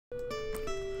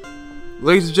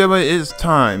Ladies and gentlemen, it is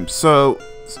time. So,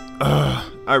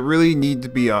 I really need to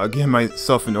be getting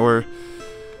myself in order.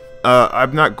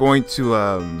 I'm not going to.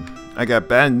 I got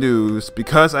bad news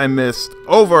because I missed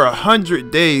over 100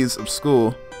 days of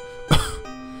school.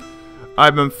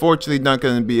 I'm unfortunately not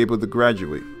going to be able to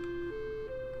graduate.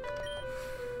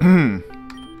 I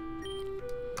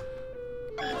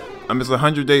missed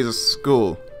 100 days of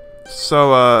school.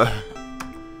 So,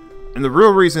 and the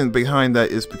real reason behind that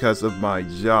is because of my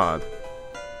job.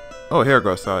 Oh, here it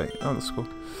goes. Sorry. Oh, that's cool.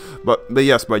 But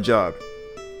yes, my job.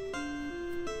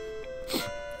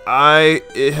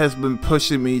 It has been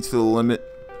pushing me to the limit.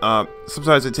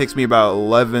 Sometimes it takes me about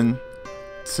 11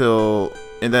 till,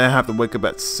 and then I have to wake up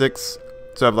at 6.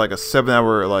 So I have like a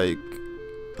 7-hour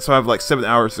so I have like 7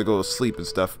 hours to go to sleep and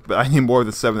stuff. But I need more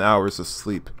than 7 hours of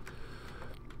sleep.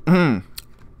 But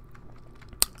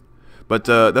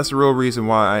that's the real reason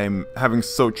why I'm having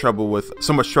so much trouble with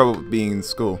being in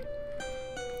school.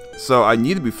 So I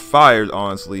need to be fired,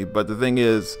 honestly, but the thing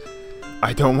is,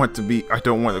 I don't want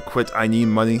to quit. I need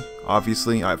money,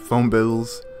 obviously. I have phone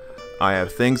bills. I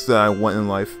have things that I want in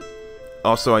life.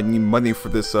 Also, I need money for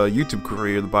this YouTube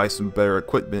career to buy some better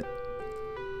equipment.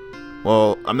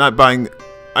 Well, I'm not buying...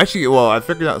 Actually, well, I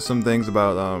figured out some things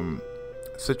about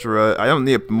Citra. I don't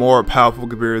need a more powerful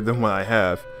computer than what I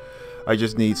have. I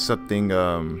just need something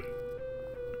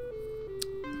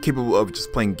capable of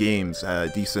just playing games at a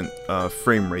decent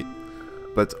frame rate.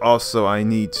 But also I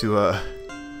need to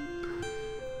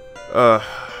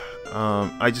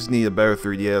I just need a better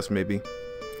 3DS maybe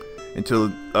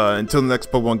until the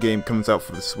next Pokemon game comes out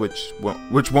for the Switch,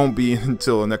 which won't be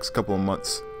until the next couple of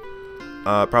months.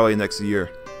 Probably next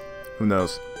year. Who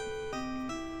knows?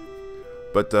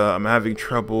 But I'm having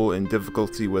trouble and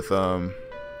difficulty with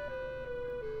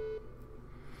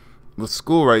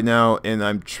school right now, and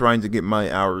I'm trying to get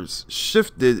my hours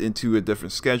shifted into a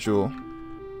different schedule.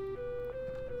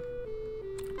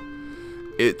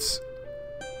 It's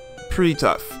pretty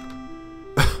tough.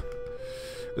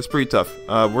 It's pretty tough.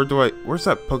 Where's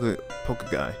that Poke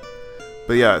guy?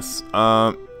 But yes,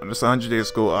 I'm just 100 days of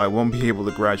school. I won't be able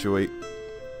to graduate.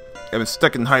 I've been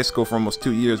stuck in high school for almost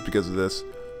 2 years because of this.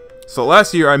 So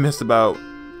last year I missed about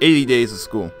 80 days of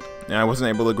school, and I wasn't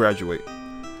able to graduate.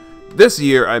 This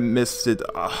year, I missed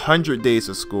 100 days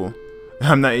of school.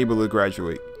 I'm not able to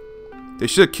graduate. They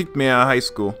should have kicked me out of high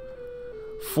school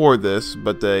for this,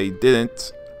 but they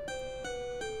didn't.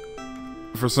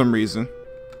 For some reason.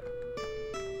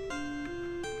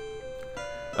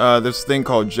 This thing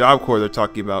called Job Corps they're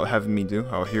talking about having me do.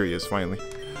 Oh, here he is, finally.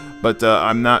 But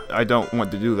I don't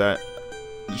want to do that.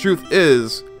 The truth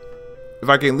is, if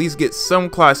I can at least get some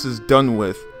classes done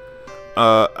with,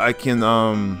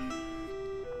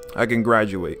 I can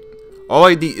graduate. All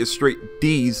I need is straight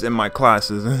D's in my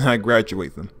classes and I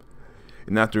graduate them.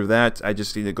 And after that, I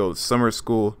just need to go to summer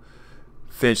school,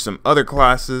 finish some other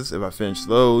classes. If I finish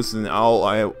those, then all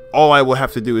I will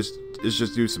have to do is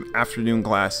just do some afternoon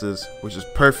classes, which is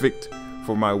perfect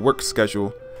for my work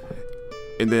schedule.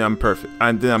 And then I'm perfect.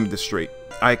 And then I'm just straight.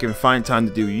 I can find time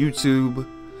to do YouTube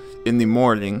in the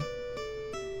morning.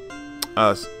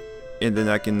 And then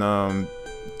I can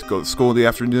go to school in the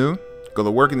afternoon. Go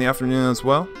to work in the afternoon as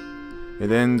well, and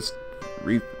then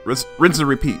rinse and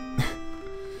repeat.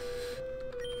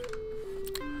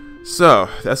 So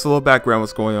that's a little background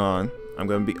what's going on. I'm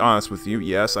gonna be honest with you.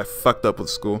 Yes, I fucked up with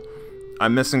school.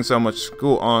 I'm missing so much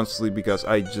school, honestly, because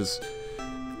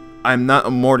I'm not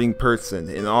a morning person,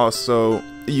 and also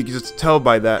you can just tell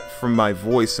by that from my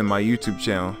voice in my YouTube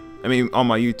channel. I mean, on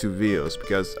my YouTube videos,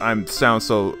 because I sound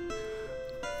so.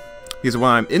 Because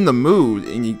when I'm in the mood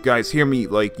and you guys hear me,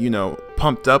 like, you know,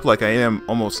 pumped up like I am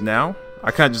almost now, I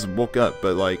kind of just woke up.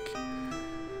 But like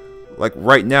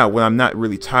right now, when I'm not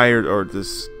really tired or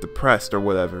just depressed or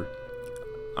whatever,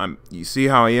 you see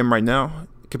how I am right now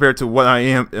compared to what I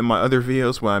am in my other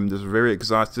videos when I'm just very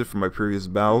exhausted from my previous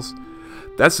battles.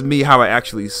 That's me how I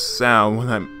actually sound when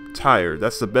I'm tired.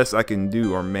 That's the best I can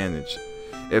do or manage.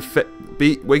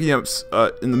 Waking up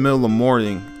in the middle of the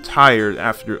morning tired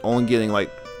after only getting like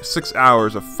 6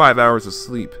 hours or 5 hours of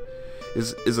sleep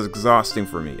is exhausting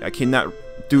for me. I cannot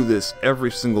do this every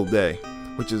single day,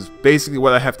 which is basically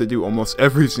what I have to do almost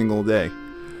every single day.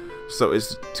 So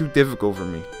it's too difficult for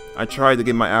me. I tried to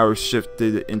get my hours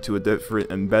shifted into a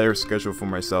different and better schedule for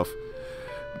myself.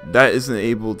 That isn't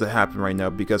able to happen right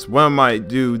now because one of my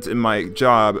dudes in my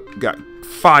job got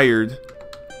fired,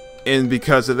 and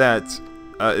because of that,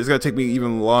 it's gonna take me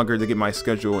even longer to get my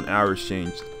schedule and hours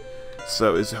changed.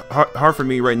 So it's hard for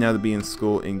me right now to be in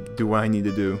school and do what I need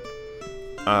to do.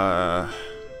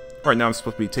 Right now I'm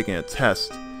supposed to be taking a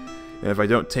test, and if I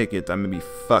don't take it, I'm gonna be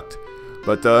fucked.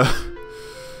 But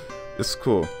It's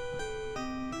cool.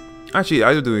 Actually,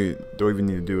 I don't even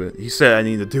need to do it. He said I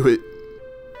need to do it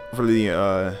for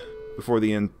the before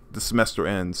the semester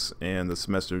ends, and the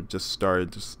semester just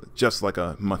started just like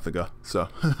a month ago. So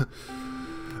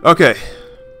okay.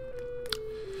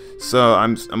 So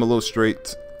I'm a little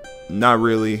straight. Not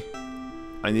really.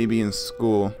 I need to be in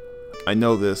school. I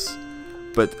know this,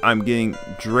 but I'm getting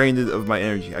drained of my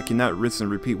energy. I cannot rinse and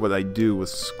repeat what I do with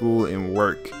school and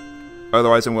work.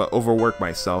 Otherwise, I'm going to overwork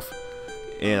myself,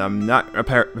 and I'm not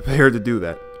prepared to do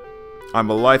that. I'm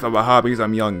alive, I'm a hobbies,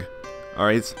 I'm young.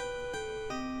 Alright?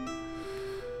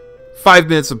 5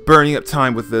 minutes of burning up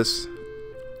time with this.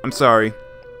 I'm sorry,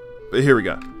 but here we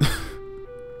go.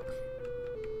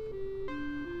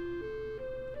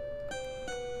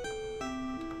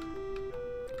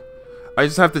 I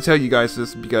just have to tell you guys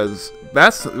this because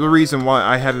that's the reason why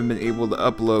I haven't been able to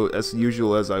upload as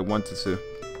usual as I wanted to.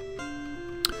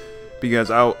 Because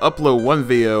I'll upload one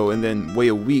video and then wait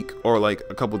a week or like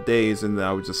a couple days and then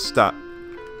I would just stop.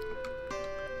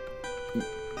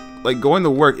 Like going to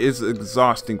work is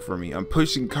exhausting for me. I'm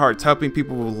pushing carts, helping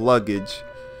people with luggage,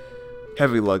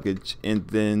 heavy luggage, and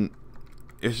then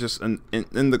it's just in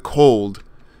the cold.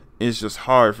 It's just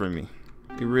hard for me.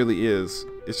 It really is.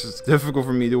 It's just difficult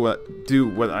for me to do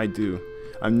what I do.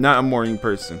 I'm not a morning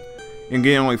person. And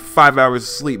getting only 5 hours of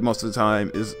sleep most of the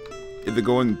time is either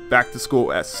going back to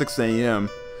school at 6 a.m.,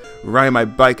 riding my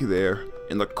bike there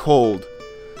in the cold,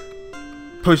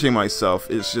 pushing myself.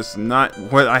 It's just not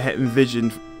what I had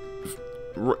envisioned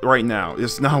right now.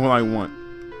 It's not what I want.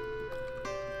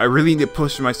 I really need to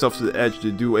push myself to the edge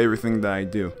to do everything that I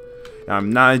do. And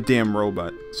I'm not a damn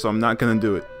robot, so I'm not gonna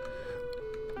do it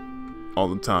all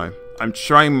the time. I'm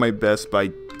trying my best, but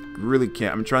I really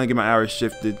can't. I'm trying to get my hours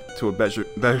shifted to a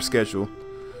better schedule.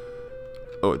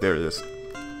 Oh, there it is.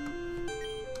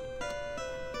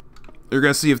 You're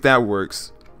gonna see if that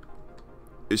works.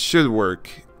 It should work,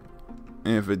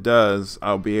 and if it does,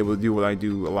 I'll be able to do what I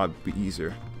do a lot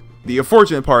easier. The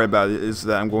unfortunate part about it is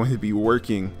that I'm going to be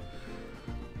working.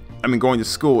 I mean, going to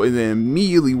school and then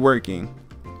immediately working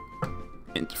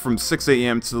from 6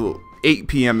 a.m. to 8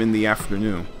 p.m. in the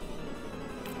afternoon.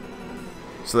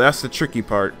 So that's the tricky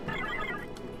part.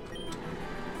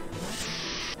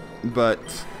 But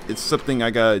it's something I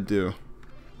gotta do.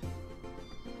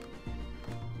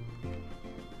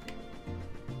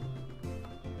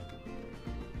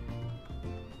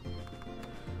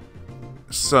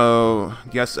 So,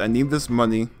 yes, I need this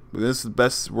money, but this is the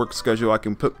best work schedule I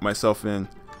can put myself in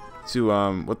to,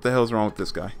 what the hell's wrong with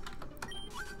this guy?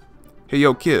 Hey,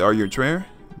 yo, kid, are you a trainer?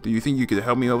 Do you think you could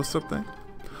help me out with something?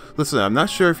 Listen, I'm not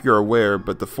sure if you're aware,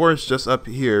 but the forest just up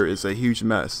here is a huge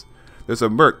mess. There's a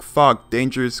murk, fog,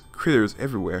 dangerous critters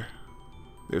everywhere.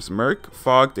 There's murk,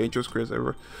 fog, dangerous critters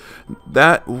everywhere.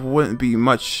 That wouldn't be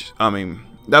much,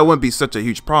 that wouldn't be such a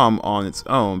huge problem on its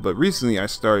own, but recently I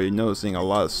started noticing a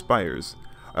lot of spiders.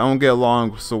 I don't get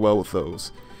along so well with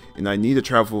those, and I need to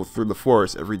travel through the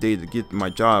forest every day to get my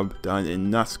job done in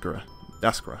Naskra.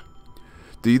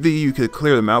 Do you think you could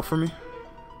clear them out for me?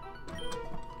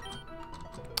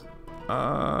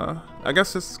 I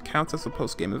guess this counts as a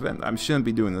post-game event. I shouldn't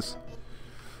be doing this.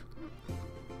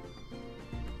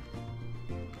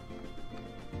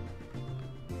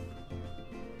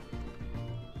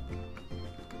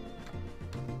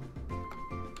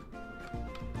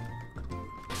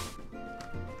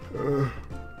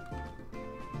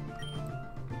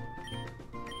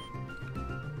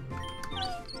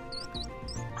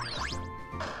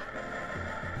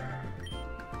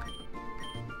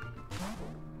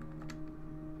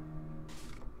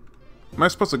 Am I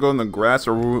supposed to go in the grass,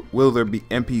 or will there be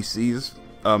NPCs?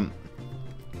 I'm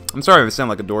sorry if I sound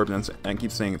like a dork and I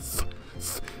keep saying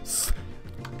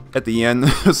at the end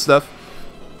of stuff.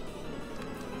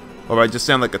 Or I just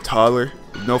sound like a toddler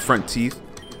with no front teeth.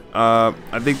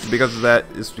 I think because of that,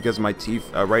 it's because of my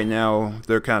teeth. Right now,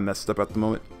 they're kind of messed up at the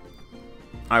moment.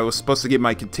 I was supposed to get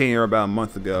my container about a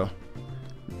month ago.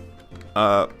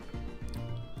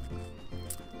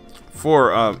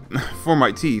 For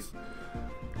my teeth.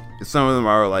 Some of them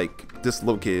are like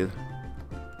dislocated.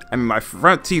 I mean, my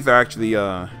front teeth are actually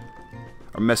are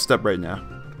messed up right now.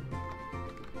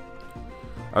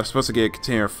 I was supposed to get a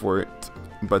container for it,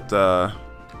 but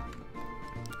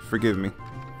forgive me.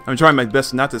 I'm trying my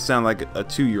best not to sound like a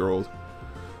 2-year-old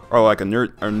or like a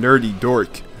nerdy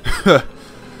dork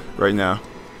right now.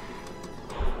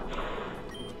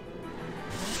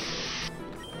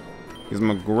 Because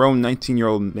I'm a grown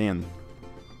 19-year-old man.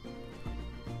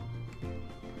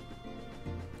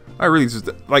 I really just,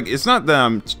 like, it's not that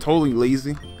I'm totally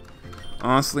lazy,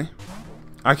 honestly.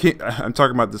 I'm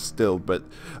talking about this still, but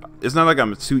it's not like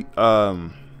I'm too,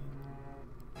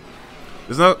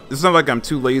 It's not like I'm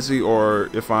too lazy or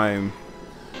if I'm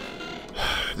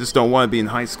just don't want to be in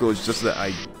high school. It's just that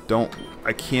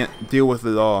I can't deal with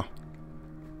it all.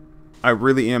 I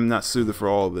really am not suited for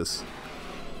all of this.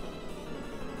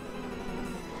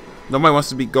 Nobody wants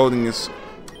to be golding this.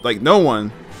 Like, no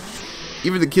one.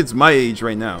 Even the kids my age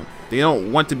right now. They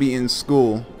don't want to be in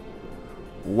school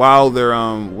while they're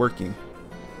working.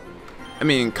 I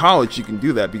mean, in college you can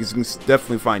do that because you can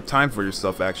definitely find time for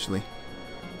yourself, actually.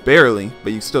 Barely,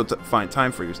 but you still find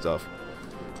time for yourself.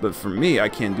 But for me, I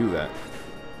can't do that.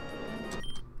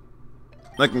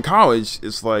 Like in college,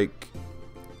 it's like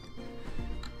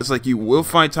you will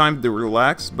find time to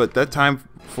relax, but that time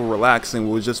for relaxing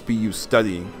will just be you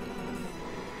studying.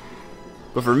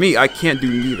 But for me, I can't do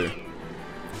neither.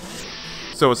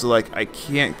 So it's like I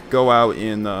can't go out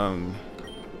and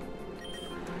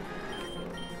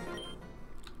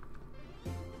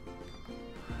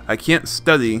I can't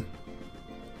study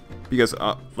because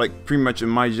like pretty much in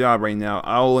my job right now,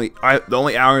 the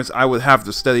only hours I would have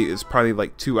to study is probably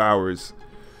like 2 hours.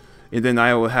 And then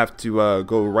I would have to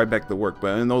go right back to work.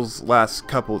 But in those last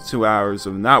 2 hours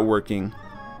of not working,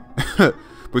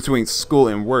 between school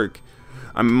and work,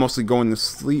 I'm mostly going to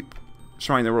sleep,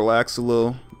 trying to relax a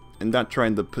little, and not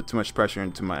trying to put too much pressure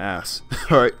into my ass.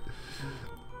 Alright?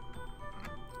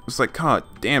 It's like, god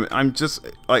damn it, I'm just,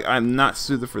 like, I'm not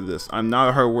suited for this. I'm not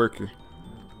a hard worker.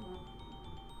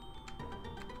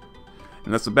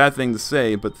 And that's a bad thing to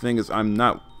say, but the thing is, I'm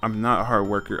not a hard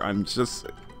worker. I'm just...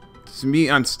 To me,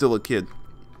 I'm still a kid.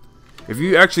 If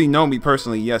you actually know me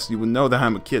personally, yes, you would know that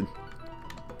I'm a kid.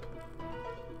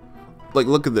 Like,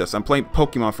 look at this. I'm playing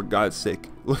Pokemon, for God's sake.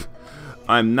 Look,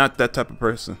 I'm not that type of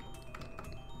person.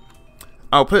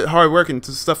 I'll put hard work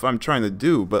into stuff I'm trying to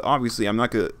do, but obviously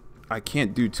I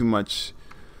can't do too much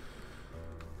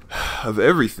of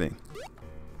everything.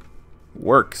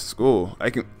 Work, school.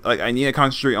 I need to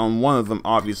concentrate on one of them,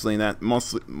 obviously, and that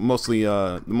mostly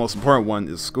the most important one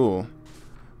is school.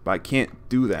 But I can't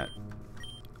do that.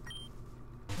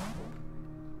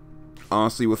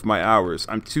 Honestly, with my hours,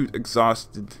 I'm too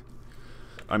exhausted.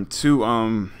 I'm too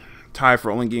tired for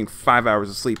only getting 5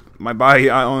 hours of sleep. My body,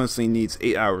 I honestly needs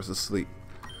 8 hours of sleep.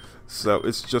 So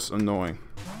it's just annoying.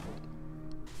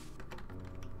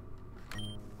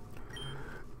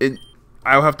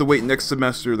 I'll have to wait next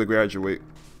semester to graduate.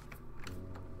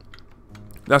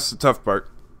 That's the tough part.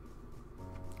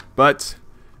 But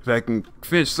if I can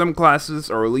finish some classes,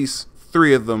 or at least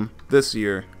 3 of them this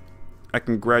year, I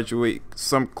can graduate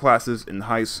some classes in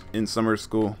summer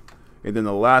school, and then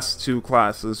the last 2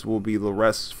 classes will be the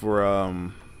rest for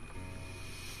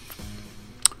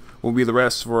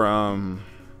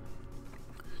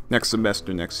next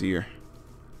semester next year,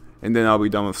 and then I'll be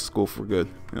done with school for good,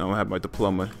 and I'll have my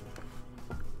diploma.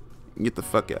 Get the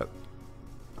fuck out.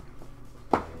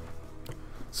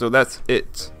 So that's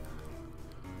it.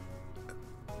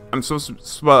 I'm supposed to,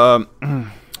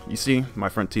 you see, my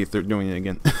front teeth, they're doing it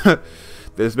again.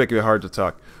 It's making it hard to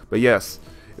talk. But yes,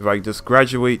 if I just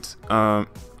graduate,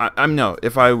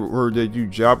 if I were to do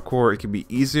Job Corps, it could be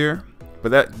easier.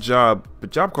 But Job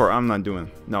Corps, I'm not doing.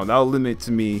 No, that'll limit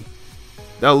me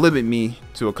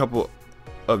to a couple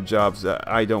of jobs that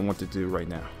I don't want to do right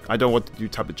now. I don't want to do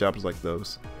type of jobs like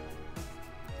those.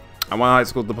 I want a high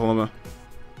school diploma.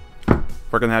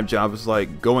 We're gonna have jobs like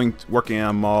working at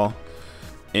a mall.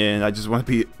 And I just want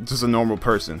to be just a normal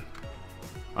person.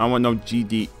 I don't want no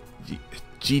GDA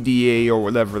or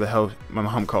whatever the hell my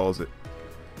mom calls it.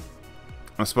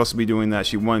 I'm supposed to be doing that.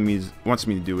 She wants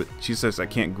me to do it. She says I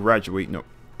can't graduate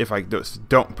if I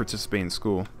don't participate in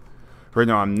school. Right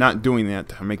now I'm not doing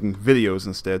that. I'm making videos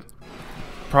instead.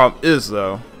 Problem is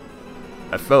though,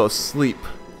 I fell asleep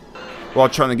while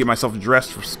trying to get myself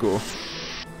dressed for school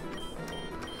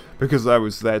because I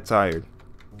was that tired.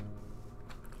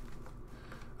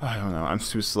 I don't know, I'm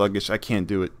too sluggish, I can't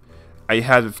do it. I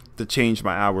had to change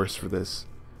my hours for this.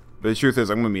 But the truth is,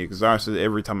 I'm going to be exhausted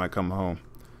every time I come home.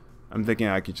 I'm thinking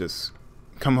I could just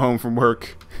come home from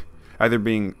work, either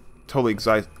being totally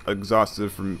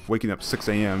exhausted from waking up 6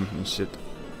 AM and shit.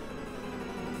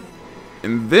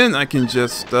 And then I can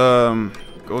just go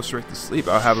straight to sleep.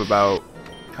 I'll have about,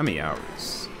 how many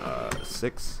hours?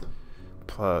 6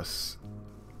 plus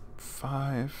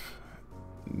 5.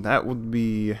 That would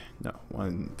be, no,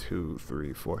 1, 2,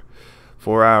 3, 4.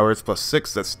 4 hours plus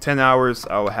 6, that's 10 hours.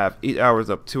 I'll have 8 hours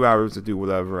up, 2 hours to do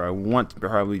whatever I want.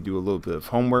 Probably do a little bit of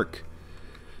homework.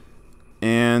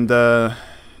 And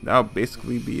that'll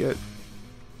basically be it.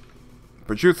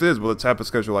 But truth is, with a type of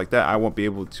schedule like that, I won't be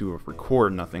able to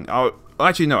record nothing.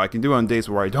 Actually, no, I can do it on days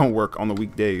where I don't work on the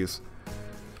weekdays.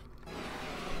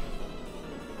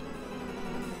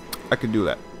 I could do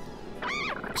that.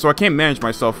 So I can't manage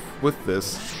myself with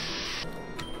this.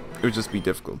 It would just be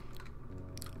difficult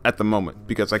at the moment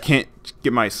because I can't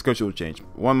get my schedule changed.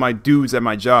 One of my dudes at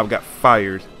my job got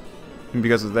fired, and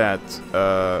because of that,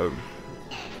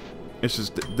 it's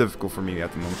just difficult for me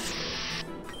at the moment.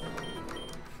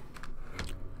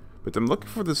 But I'm looking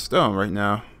for the stone right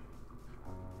now.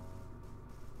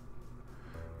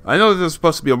 I know there's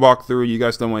supposed to be a walkthrough. You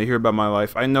guys don't want to hear about my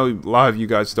life. I know a lot of you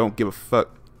guys don't give a fuck.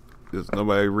 There's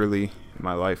nobody really in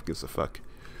my life gives a fuck.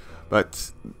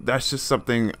 But that's just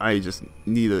something I just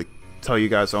need to tell you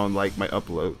guys on, like, my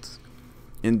uploads.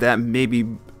 And that maybe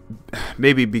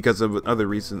because of another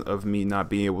reason of me not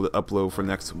being able to upload for the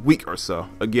next week or so.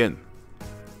 Again,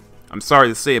 I'm sorry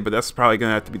to say it, but that's probably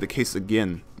gonna have to be the case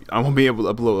again. I won't be able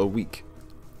to upload a week,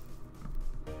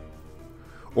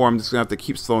 or I'm just gonna have to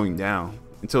keep slowing down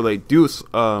until they do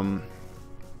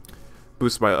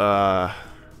boost my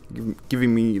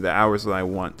giving me the hours that I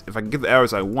want. If I can get the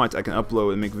hours I want, I can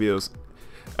upload and make videos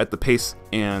at the pace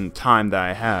and time that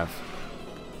I have.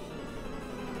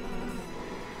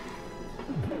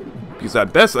 Because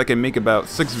at best I can make about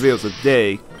 6 videos a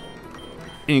day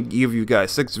and give you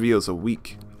guys 6 videos a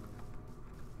week.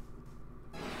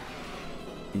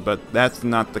 But that's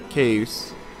not the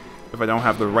case if I don't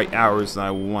have the right hours that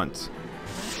I want.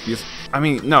 Because, I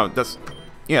mean, no, that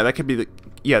can't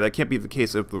be the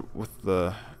case with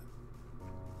the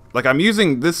like, I'm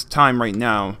using this time right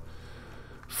now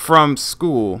from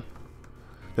school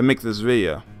to make this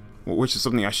video, which is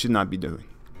something I should not be doing.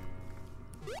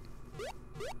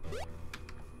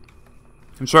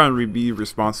 I'm trying to be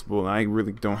responsible, and I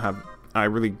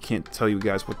really can't tell you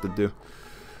guys what to do.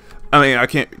 I mean, I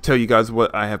can't tell you guys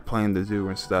what I have planned to do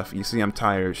and stuff. You see, I'm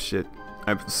tired of shit. I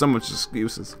have so much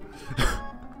excuses.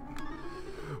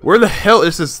 Where the hell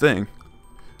is this thing?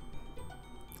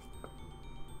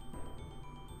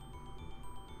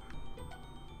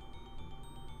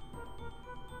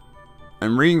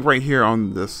 I'm reading right here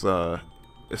on this, it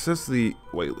says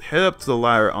head up to the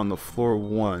ladder on the floor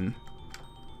 1.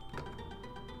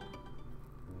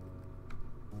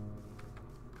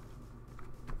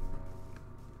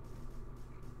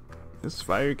 It's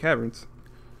fiery caverns.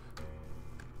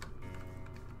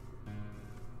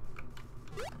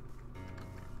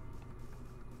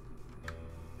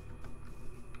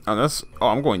 Oh,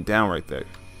 I'm going down right there.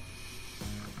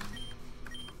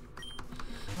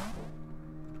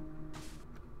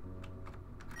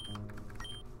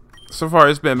 So far,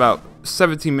 it's been about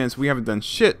 17 minutes. We haven't done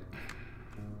shit.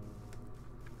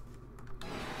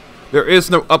 There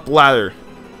is no up ladder.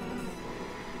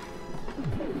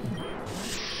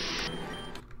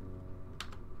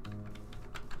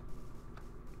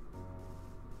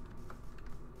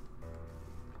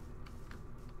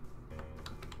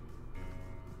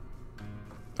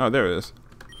 Oh, there it is.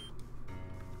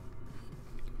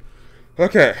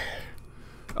 Okay.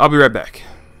 I'll be right back.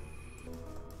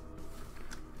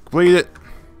 Complete it.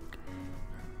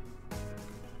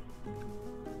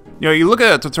 You know, you look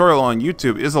at a tutorial on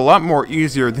YouTube, it's a lot more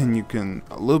easier than you can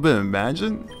a little bit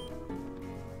imagine.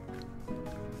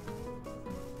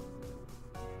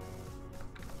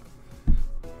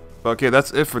 Okay,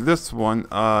 that's it for this one.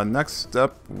 Next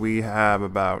up, we have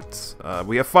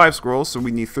we have 5 scrolls, so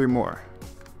we need 3 more.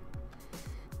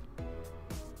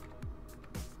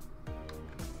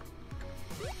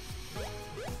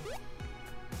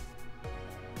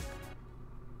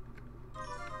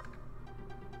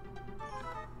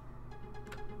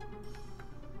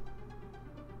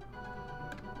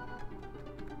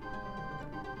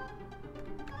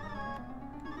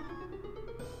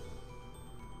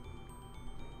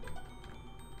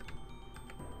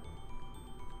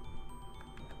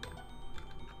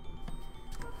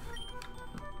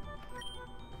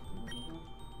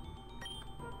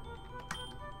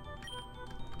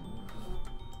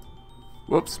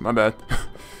 Whoops, my bad.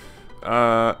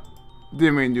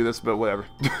 Didn't mean to do this, but whatever.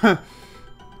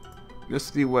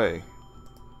 Misty Way.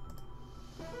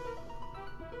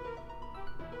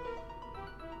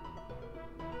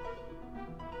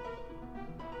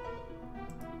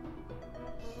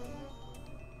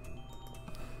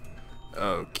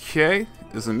 Okay,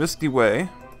 there's a Misty Way.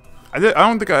 I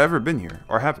don't think I've ever been here,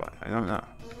 or have I? I don't know.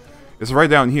 It's right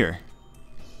down here,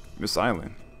 Miss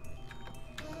Island.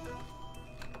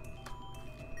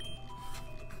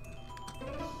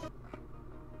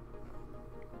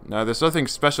 Now, there's nothing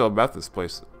special about this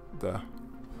place, though.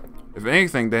 If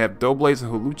anything, they have Doughblades and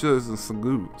Huluchas and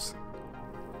Sagoos.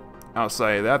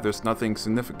 Outside of that, there's nothing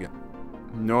significant.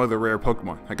 No other rare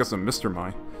Pokemon. I guess a Mr.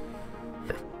 Mime.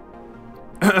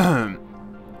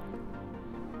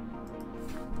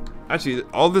 Actually,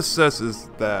 all this says is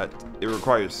that it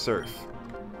requires Surf.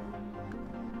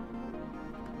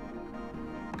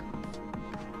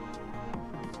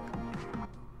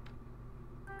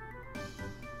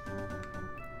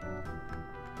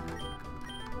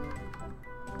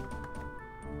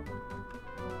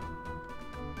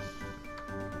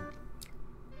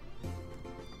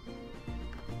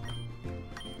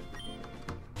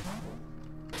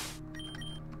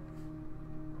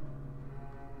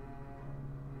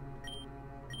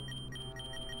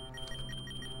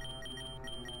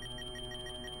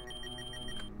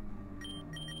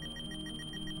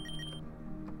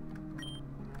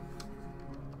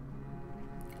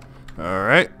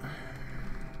 Alright.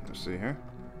 Let's see here.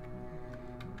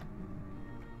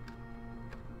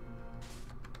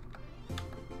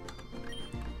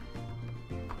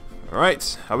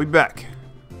 Alright, I'll be back.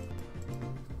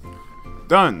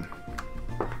 Done.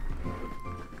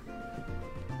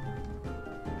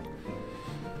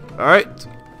 Alright.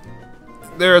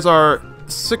 There's our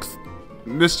 6th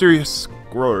mysterious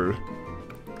scroll.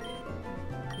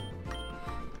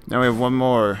 Now we have one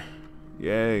more.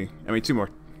 Yay. I mean, 2 more.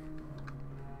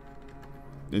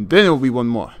 And then it will be 1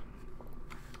 more.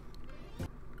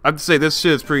 I have to say, this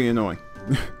shit is pretty annoying.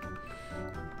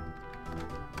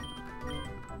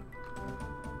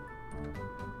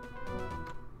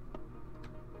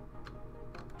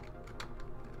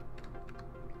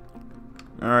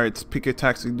 Alright, Pika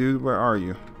Taxi dude, where are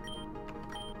you?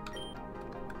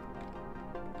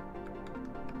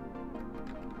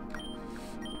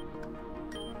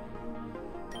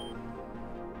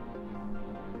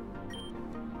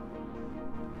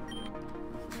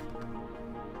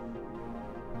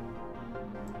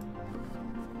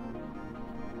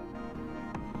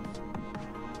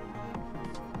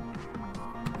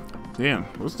 Damn,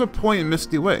 what's the point in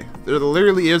Misty Way? There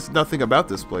literally is nothing about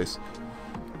this place.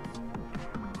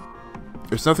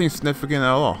 There's nothing significant at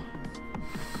all.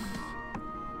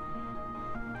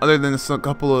 Other than some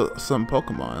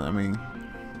Pokemon, I mean.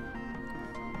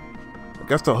 I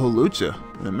guess the Holucha,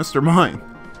 and a Mr. Mime,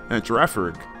 and a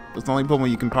Girafarig. That's the only Pokemon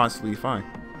you can possibly find.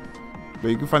 But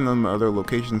you can find them at other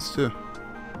locations too.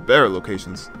 Better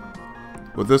locations.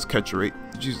 With this catch rate,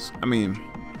 Jesus, I mean,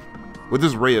 with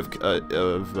this rate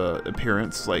of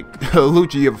appearance, like,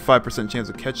 Holucha, you have a 5% chance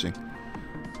of catching.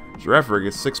 Girafarig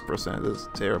is 6%. This is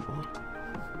terrible.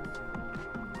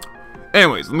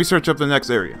 Anyways, let me search up the next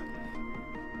area.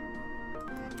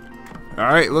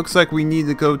 Alright, looks like we need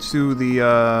to go to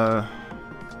the,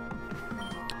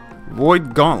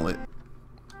 Void Gauntlet.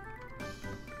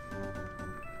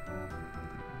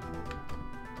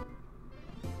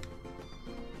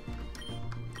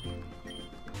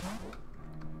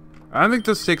 I think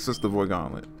this takes us to Void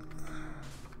Gauntlet.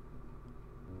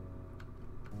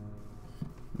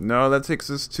 No, that takes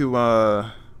us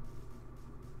to,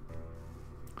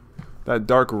 that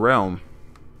Dark Realm.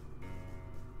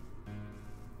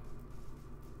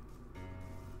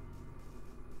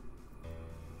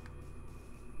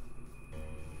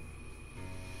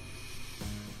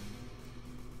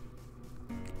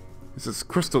 This is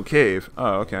Crystal Cave.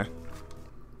 Oh, okay.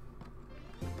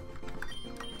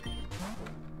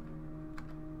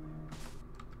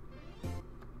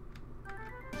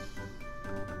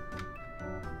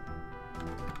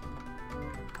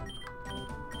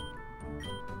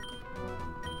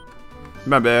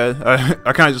 My bad.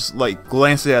 I kind of just like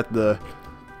glanced at the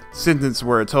sentence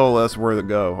where it told us where to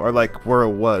go, or like where it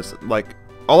was. Like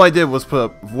all I did was put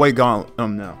up Void Gauntlet.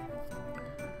 No.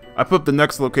 I put up the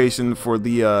next location for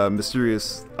the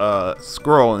mysterious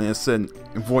scroll, and it said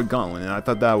Void Gauntlet, and I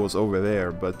thought that was over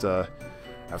there. But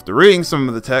after reading some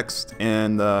of the text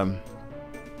and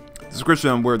description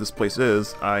on where this place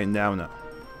is, I now know.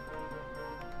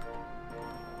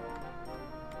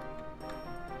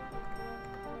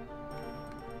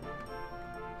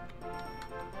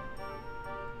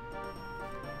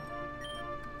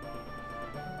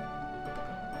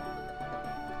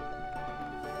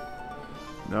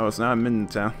 No, it's not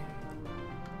Midtown.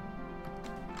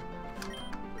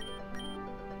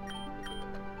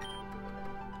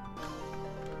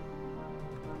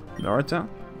 Northtown?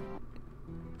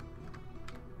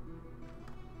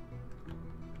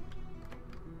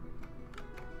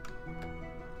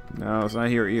 No, it's not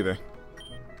here either.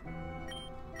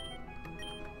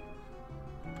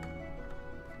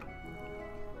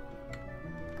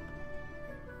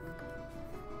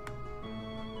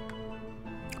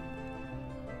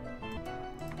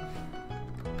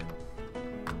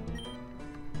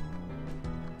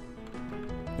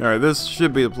 Alright, this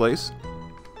should be the place.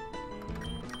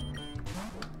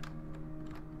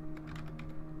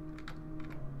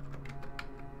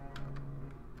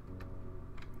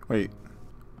 Wait.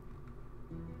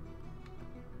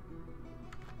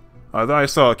 I thought I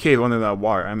saw a cave under that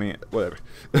water. I mean, whatever.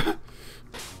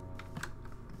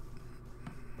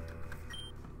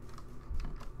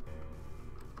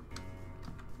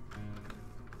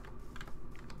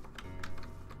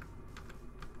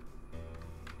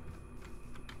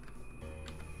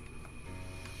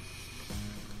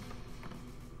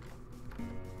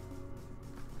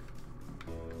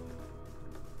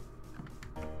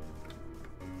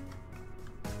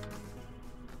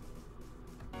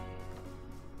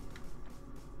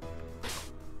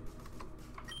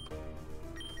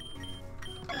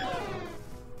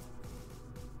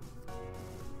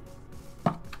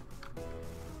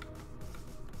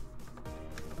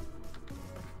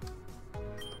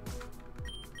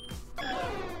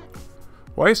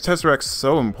 Why is Tesseract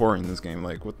so important in this game?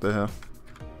 Like, what the hell?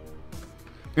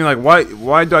 I mean, like,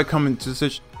 why do I come into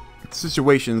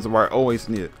situations where I always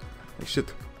need it? Like,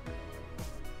 shit.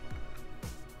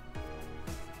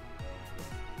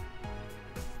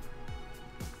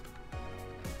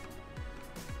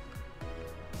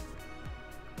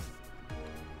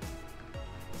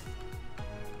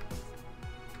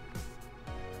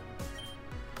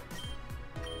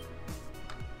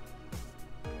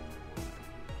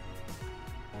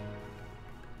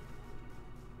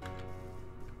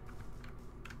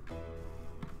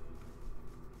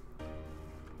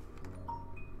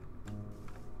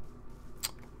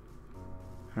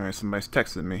 Alright, somebody's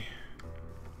texting me.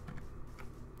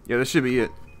 Yeah, this should be it.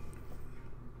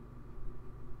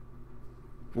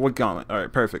 What gauntlet?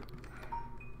 Alright, perfect.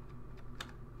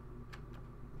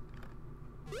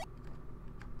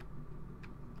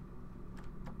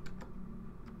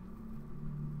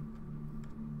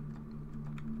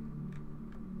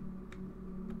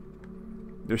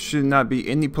 There should not be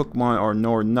any Pokemon or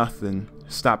nor nothing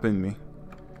stopping me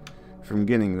from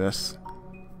getting this.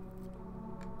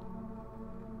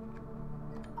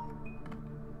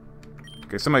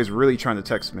 Okay, somebody's really trying to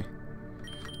text me.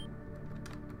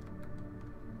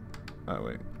 Oh,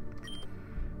 wait.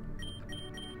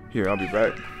 Here, I'll be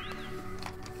back.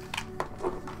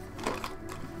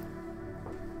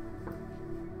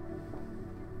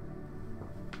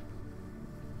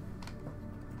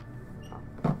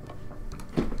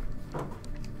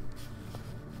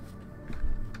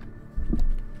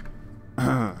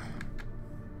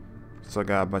 So I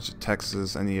got a bunch of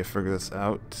texts. I need to figure this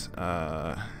out.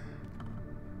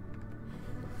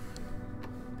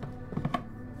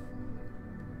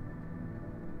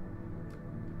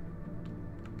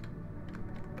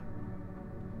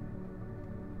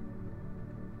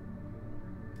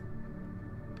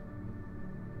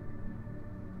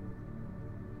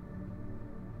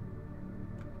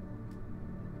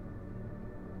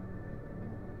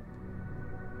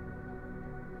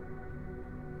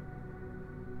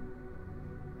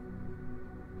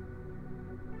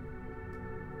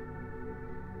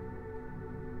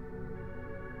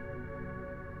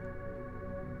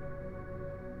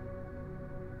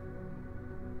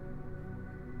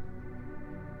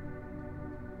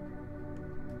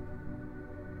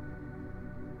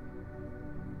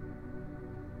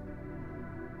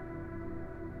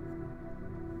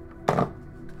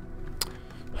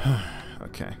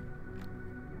 Okay.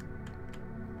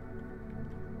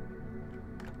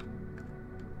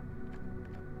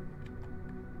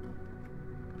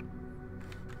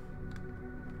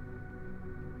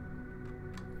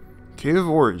 Cave of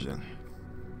Origin.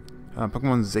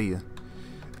 Pokemon Zeta.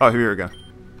 Oh, here we go.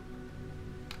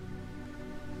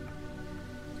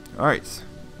 Alright.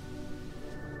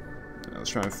 I was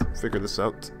trying to figure this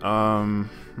out. Alright,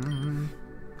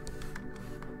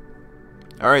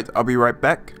 I'll be right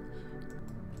back.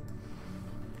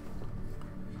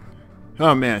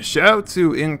 Oh man, shout out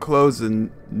to Enclose and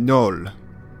Null.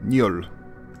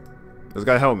 This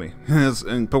guy helped me.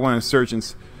 And Pokemon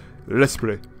Insurgence. Let's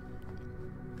play.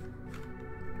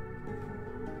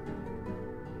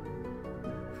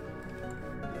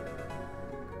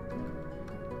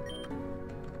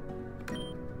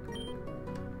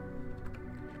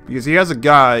 Because he has a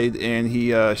guide and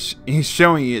he's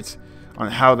showing it on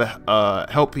how to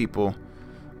help people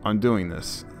on doing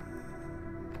this.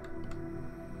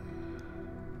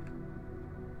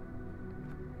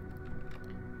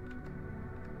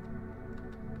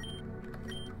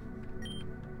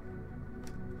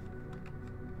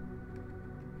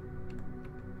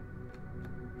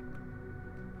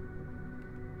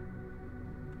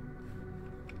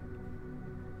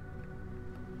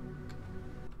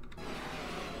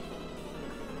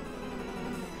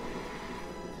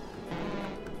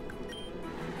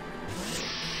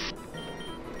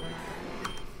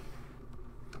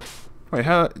 Wait,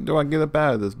 how do I get up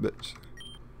out of this bitch?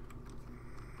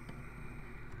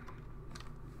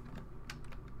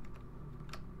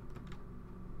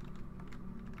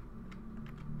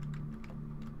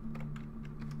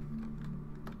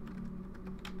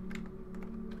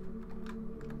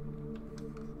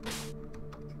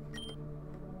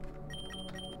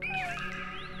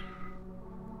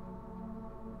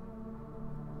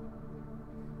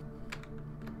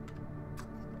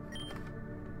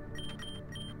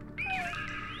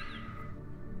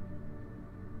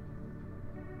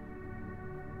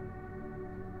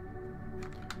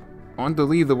 I wanted to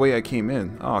leave the way I came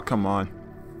in. Oh, come on.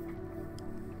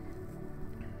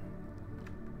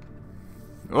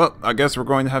 Well, I guess we're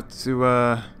going to have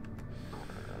to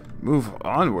move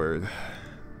onward.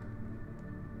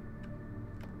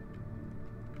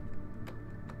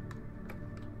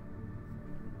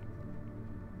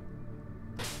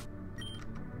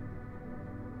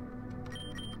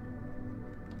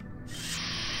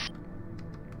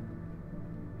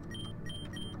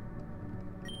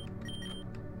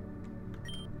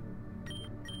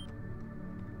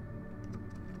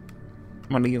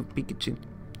 Mario Pikachu.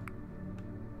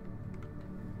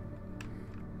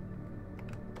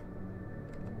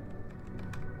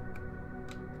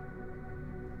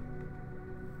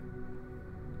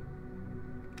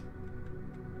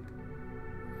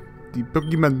 The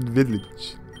Pokemon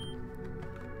Village.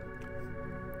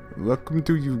 Welcome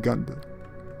to Uganda.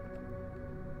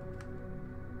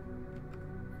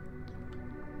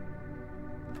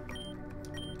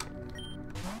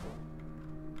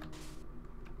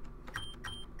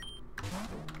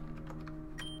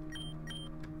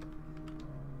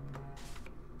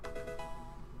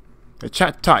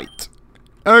 Chat tight.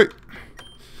 Hey.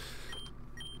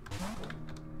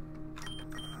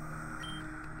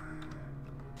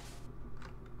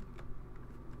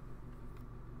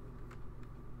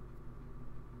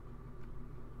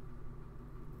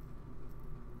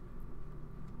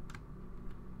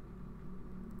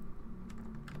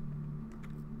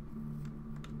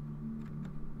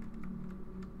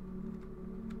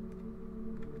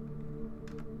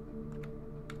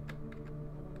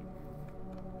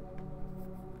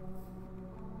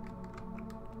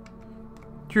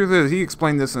 Truth is, he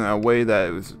explained this in a way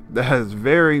that is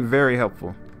very, very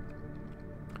helpful.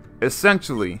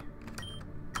 Essentially,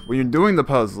 when you're doing the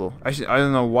puzzle, I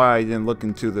don't know why I didn't look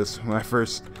into this when I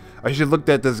should have looked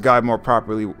at this guide more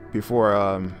properly before.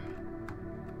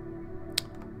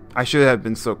 I should have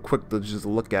been so quick to just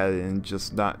look at it and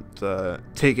just not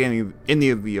take any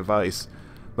of the advice.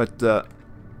 But the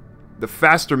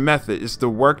faster method is to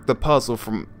work the puzzle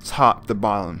from top to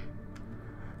bottom.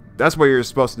 That's what you're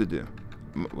supposed to do.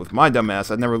 With my dumbass,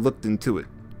 I never looked into it.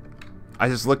 I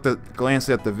just glanced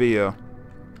at the video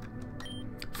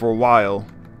for a while,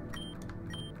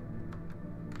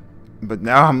 but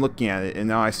now I'm looking at it and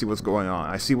now I see what's going on.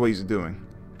 I see what he's doing,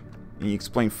 and he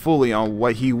explained fully on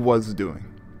what he was doing.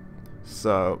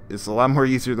 So it's a lot more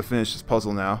easier to finish this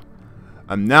puzzle now.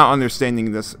 I'm now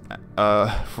understanding this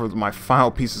for my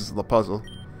final pieces of the puzzle,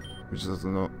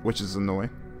 which is annoying.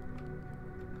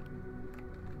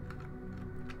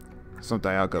 Some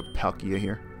Dialga Palkia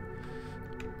here.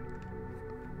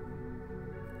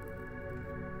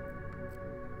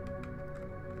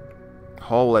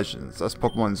 Hall Legends. That's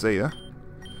Pokemon Zeta.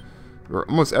 We're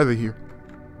almost out of here.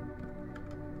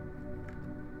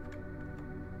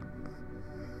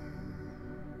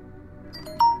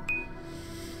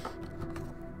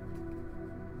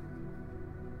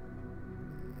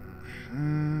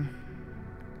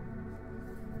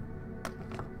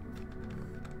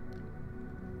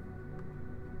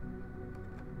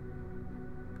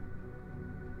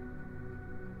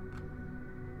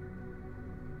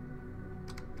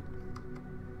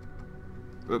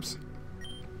 Oops.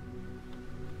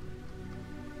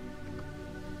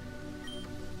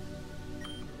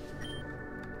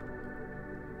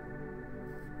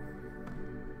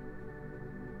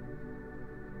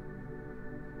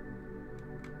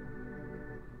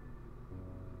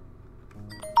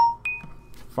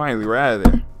 Finally, we're out of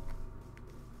there.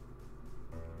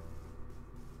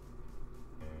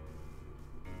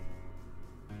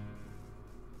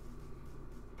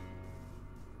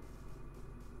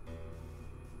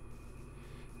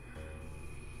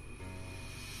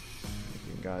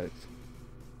 Got it.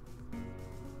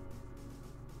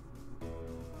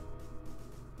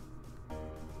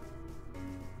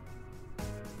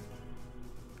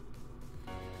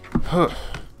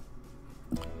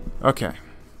 Okay.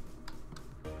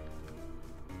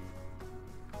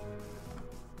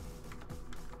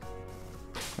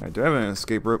 Alright, do I have an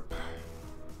escape rope?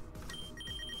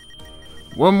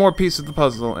 One more piece of the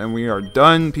puzzle and we are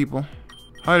done, people.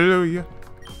 Hallelujah.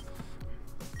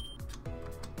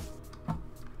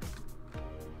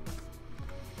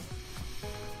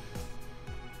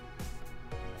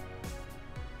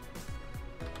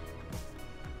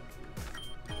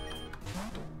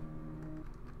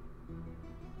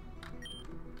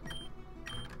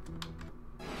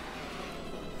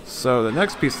 So the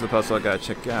next piece of the puzzle I gotta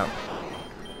check out.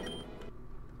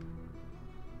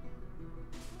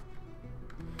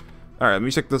 Alright, let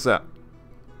me check this out.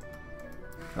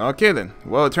 Okay then.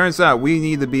 Well, it turns out we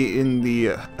need to be in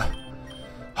the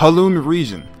Haloon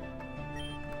region.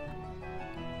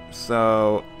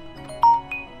 So...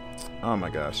 oh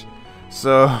my gosh.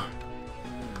 So...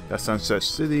 that's Sunset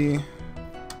City.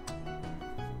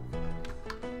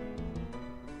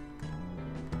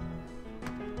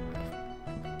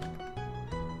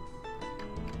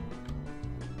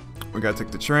 We gotta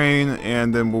take the train,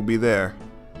 and then we'll be there.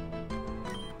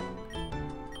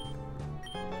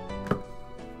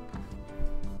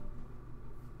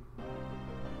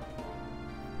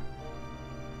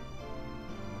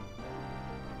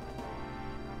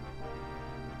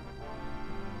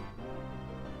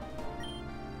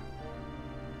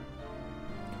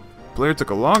 Player took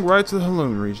a long ride to the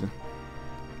Halloon region.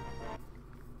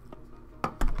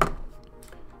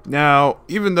 Now,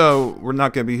 even though we're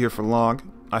not going to be here for long,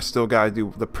 I still got to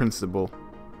do the principle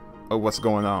of what's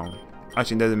going on.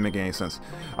 Actually, that didn't make any sense.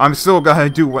 I'm still got to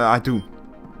do what I do.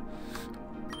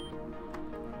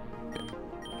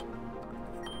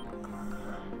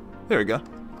 There we go.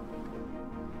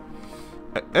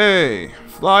 Hey,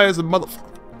 fly as a motherfucker.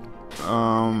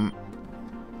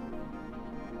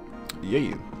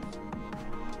 Yeah.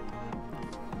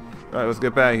 Alright, let's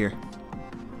get back here.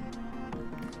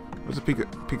 Where's the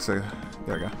pizza?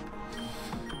 There we go.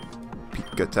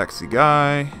 Pika taxi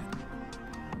guy.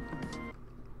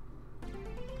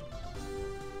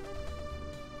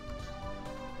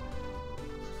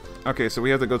 Okay, so we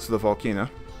have to go to the volcano.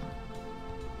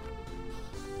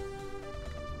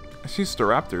 I see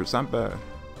Staraptors, not bad.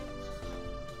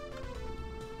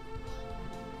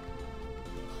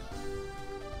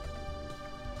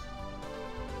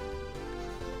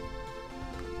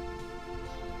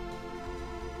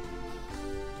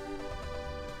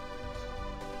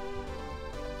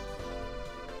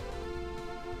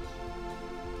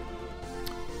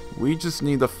 We just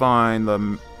need to find the...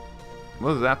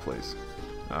 What is that place?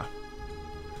 Ah.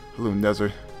 Halloon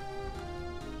Desert.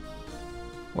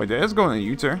 Wait, did this go in a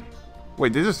U-turn?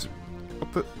 Wait, did this...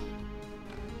 What the...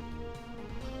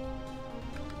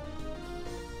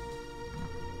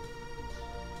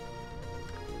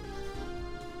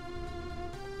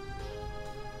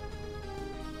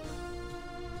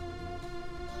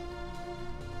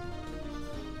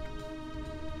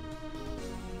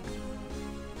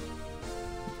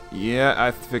 Yeah,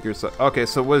 I figured so. Okay,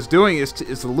 so what it's doing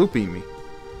is looping me.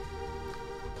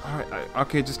 Alright,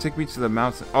 okay, just take me to the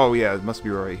mountain. Oh yeah, it must be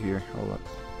right here. Hold up.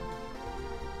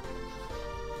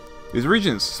 This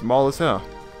region's small as hell.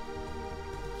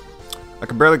 I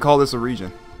can barely call this a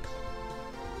region.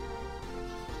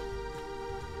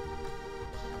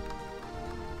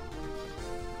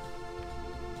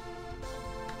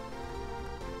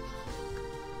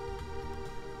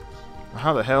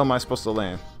 How the hell am I supposed to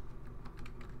land?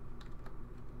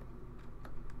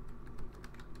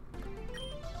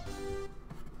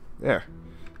 There.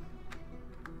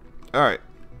 Alright.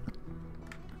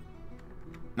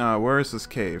 Where is this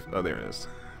cave? Oh, there it is.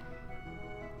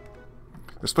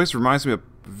 This place reminds me of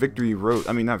Victory Road.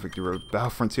 I mean, not Victory Road.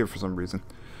 Battle Frontier for some reason.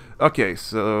 Okay,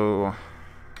 so...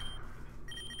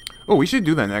 Oh, we should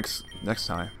do that next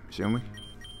time, shouldn't we?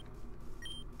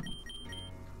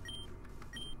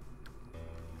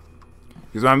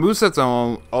 Because my movesets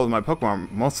on all of my Pokemon are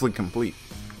mostly complete.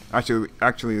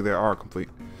 Actually, they are complete.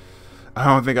 I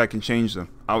don't think I can change them.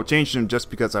 I'll change them just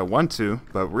because I want to,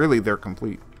 but really they're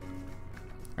complete.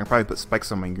 I can probably put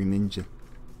spikes on my Greninja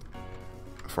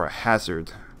for a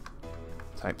hazard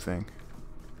type thing.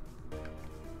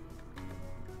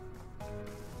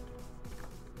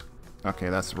 Okay,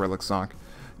 that's Relic Song.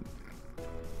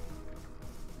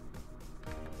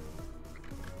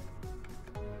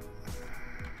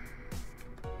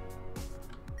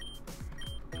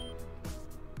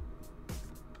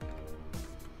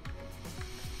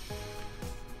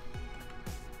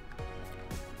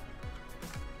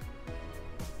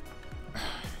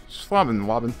 Flobbing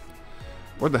wobbin.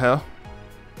 Where the hell?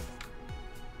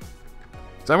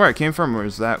 Is that where I came from, or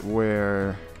is that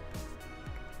where...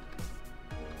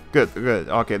 Good, good.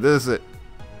 Okay, this is it.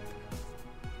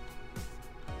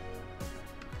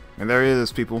 And there it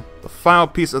is, people. The final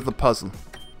piece of the puzzle.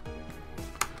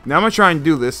 Now I'm gonna try and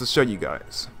do this to show you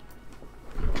guys.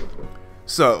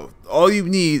 So, all you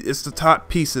need is the top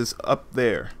pieces up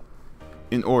there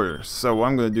in order. So what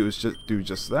I'm gonna do is just do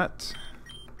just that.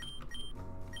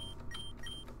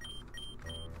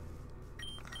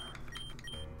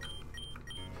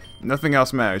 Nothing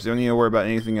else matters. You don't need to worry about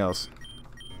anything else.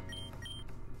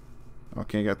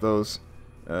 Okay, got those.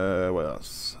 What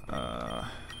else?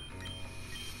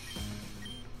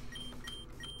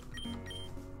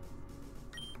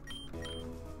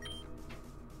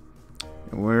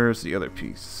 Where's the other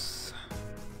piece?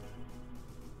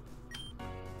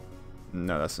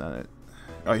 No, that's not it.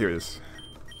 Oh, here it is.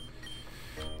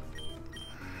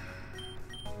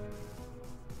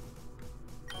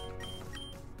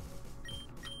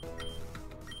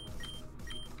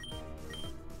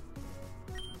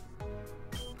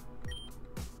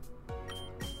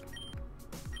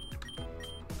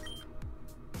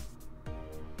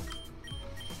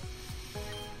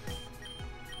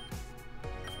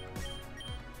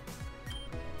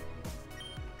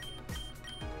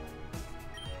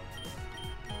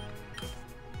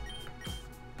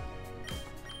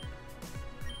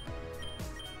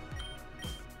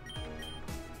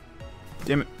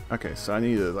 Damn it. Okay, so I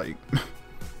need to, like...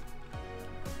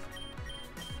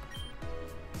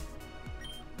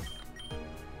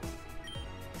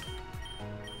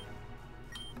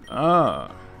 Ah.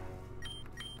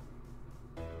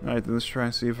 Alright, then let's try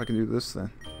and see if I can do this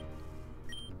then.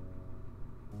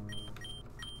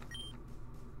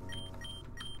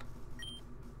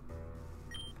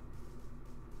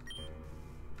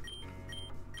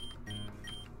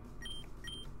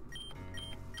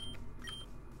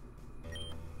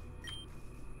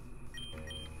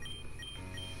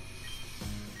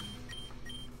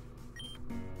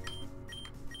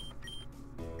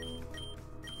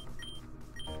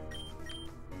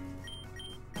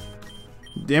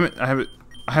 Damn it! I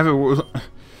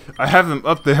have them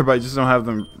up there, but I just don't have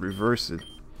them reversed.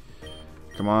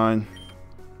 Come on.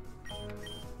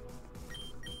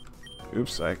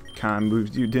 Oops, I kinda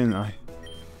moved you, didn't I?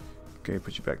 Okay,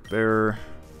 put you back there.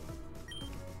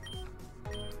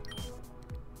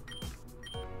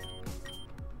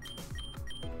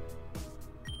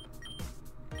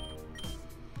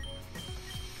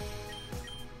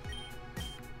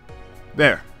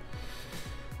 There.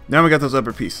 Now we got those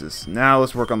upper pieces. Now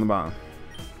let's work on the bottom.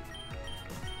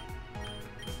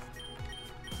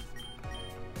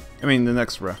 I mean the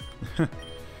next row.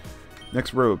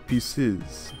 Next row of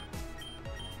pieces.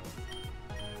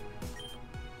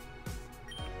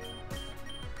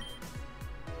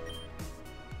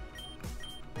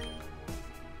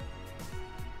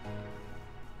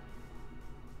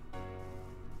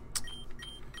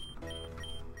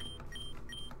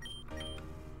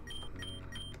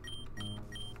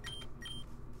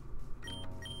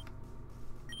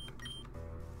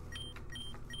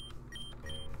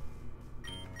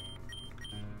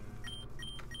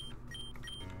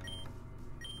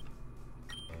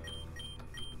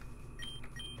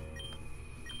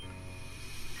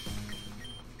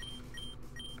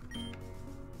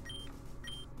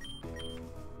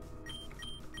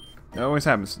 That always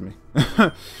happens to me.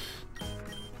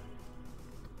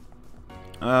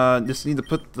 Just need to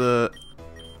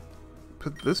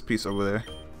put this piece over there.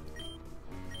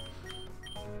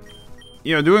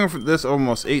 You know, doing this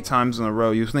almost 8 times in a row,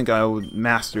 you'd think I would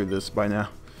master this by now.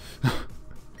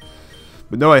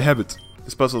 But no, I haven't.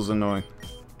 This puzzle is annoying.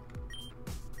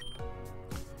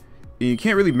 You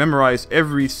can't really memorize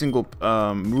every single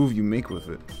move you make with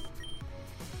it.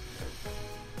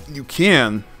 You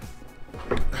can,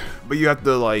 but you have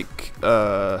to, like,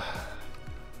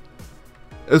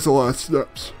 it's a lot of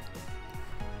steps.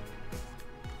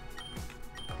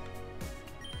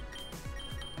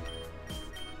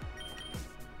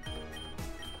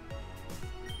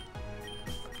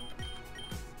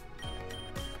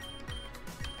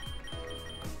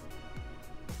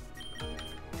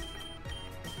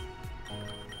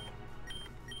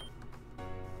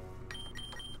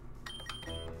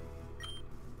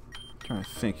 Trying to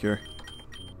think here.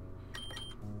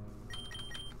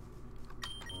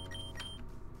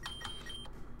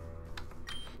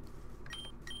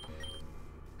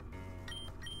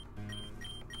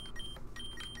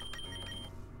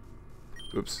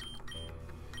 Oops.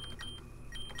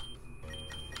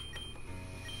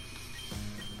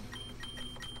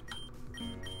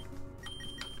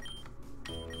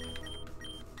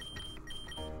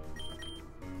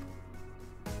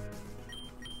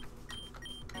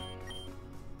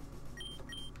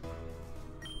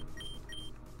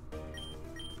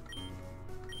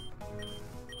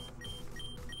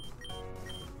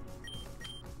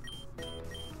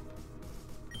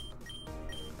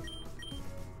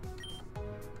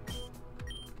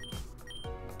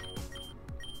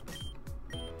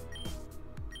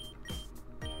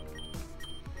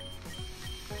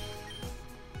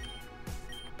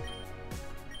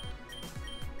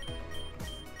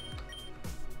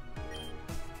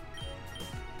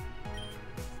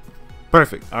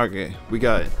 Perfect. Okay, we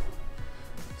got it.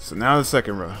 So now the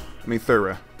second row. I mean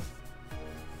third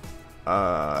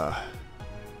row.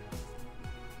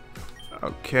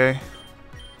 Okay.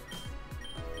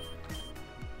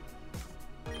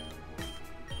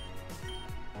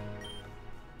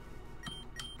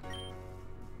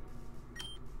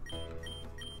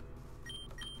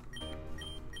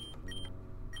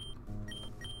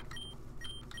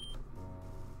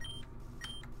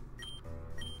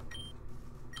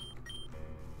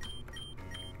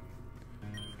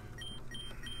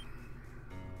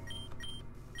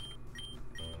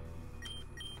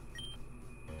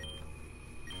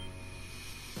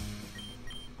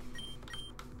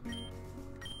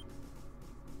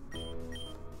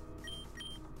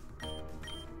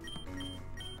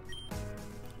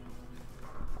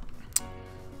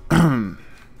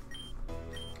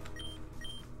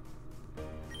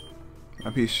 My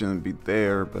piece shouldn't be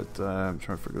there, but I'm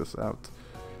trying to figure this out.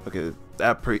 Okay,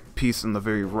 that piece on the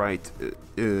very right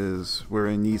is where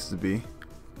it needs to be.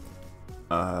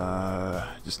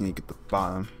 Just need to get the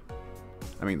bottom.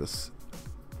 I mean this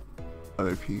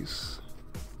other piece.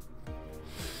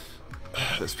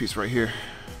 This piece right here.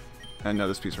 And no,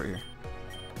 this piece right here.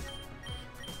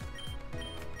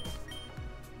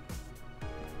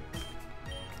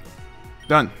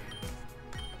 Done.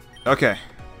 Okay.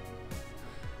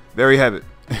 There you have it.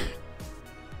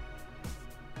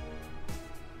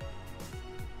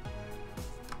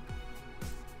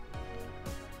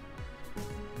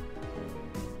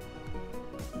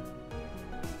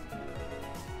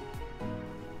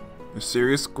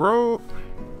 Serious growth.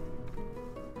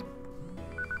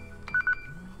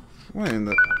 What in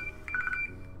the...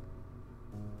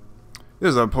 This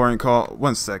is an important call.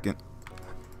 1 second.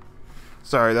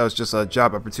 Sorry, that was just a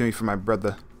job opportunity for my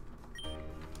brother.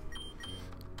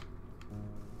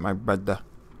 My brother.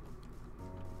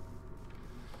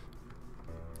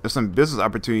 There's some business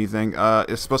opportunity thing.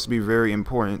 It's supposed to be very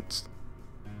important.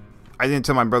 I didn't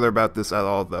tell my brother about this at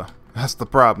all, though. That's the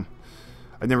problem.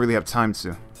 I didn't really have time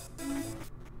to.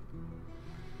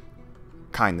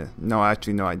 Kinda. No,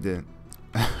 actually, no, I didn't.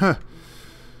 I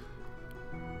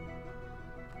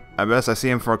best I see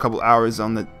him for a couple hours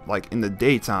on the in the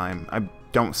daytime. I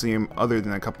don't see him other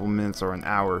than a couple minutes or an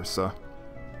hour or so.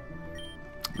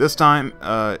 This time,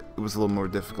 it was a little more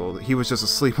difficult. He was just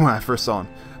asleep when I first saw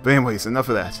him. But anyways, enough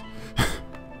of that.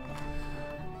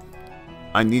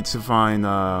 I need to find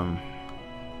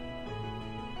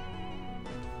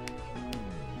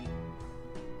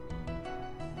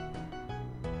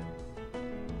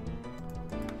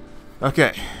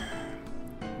okay.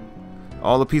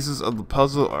 All the pieces of the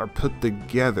puzzle are put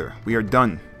together. We are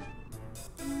done.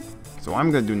 So what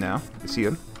I'm gonna do now, you see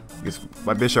him? Because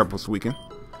my bishop was weakened.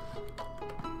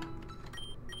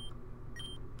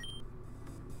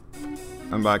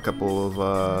 And buy a couple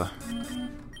of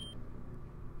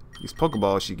these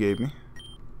Pokeballs she gave me.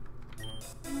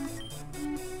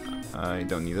 I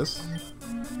don't need this.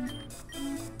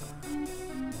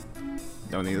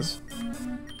 Don't need this.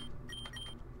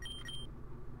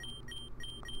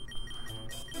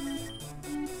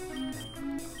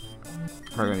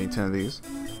 Probably gonna need 10 of these.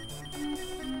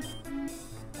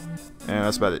 And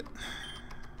that's about it.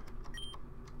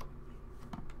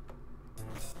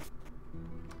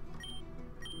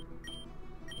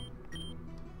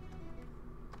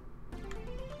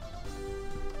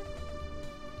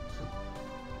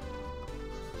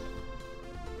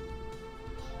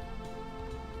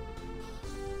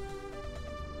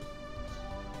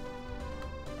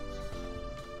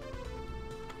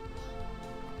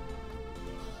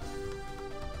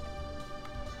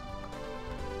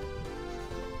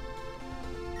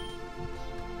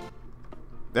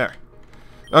 There.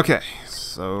 Okay,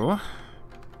 so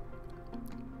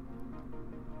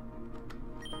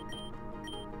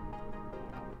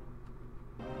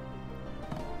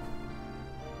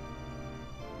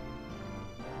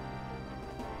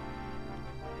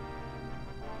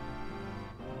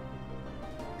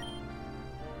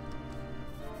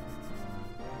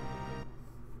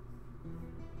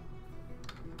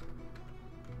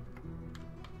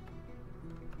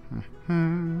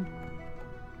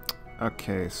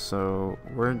okay, so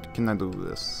where can I do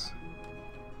this?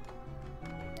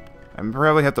 I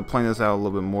probably have to plan this out a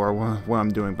little bit more what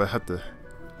I'm doing, but I have to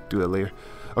do that later.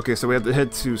 Okay, so we have to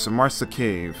head to Samarsa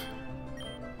Cave.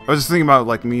 I was just thinking about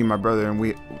like me and my brother and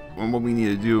what we need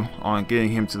to do on getting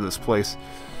him to this place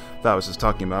that I was just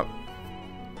talking about.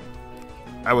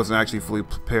 I wasn't actually fully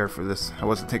prepared for this. I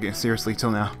wasn't taking it seriously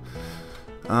till now.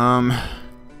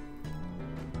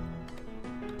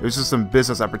 There's just some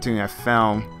business opportunity I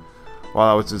found while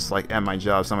I was just like at my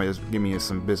job. Somebody just gave me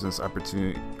some business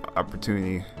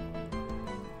opportunity,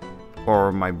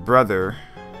 or my brother,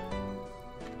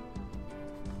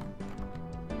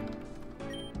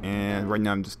 and right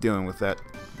now I'm just dealing with that.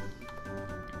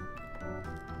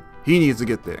 He needs to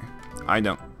get there. I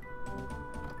don't.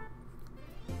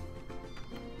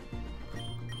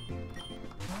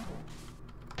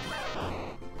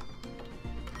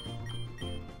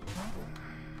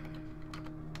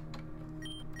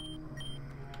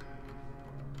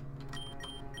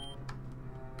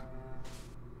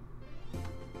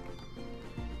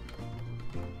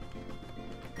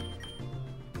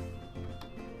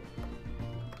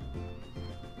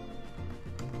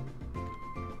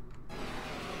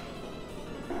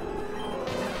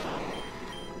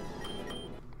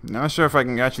 Not sure if I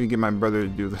can actually get my brother to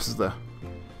do this though.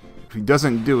 If he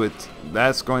doesn't do it,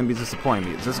 that's going to be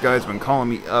disappointing because this guy's been calling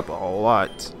me up a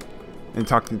lot and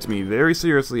talking to me very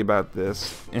seriously about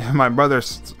this, and my brother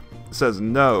says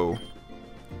no.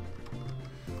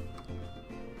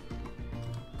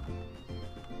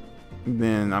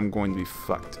 Then I'm going to be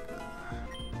fucked.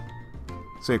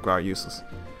 Safeguard useless.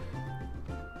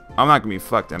 I'm not gonna be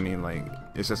fucked. I mean, like,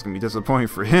 it's just gonna be disappointing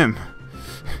for him.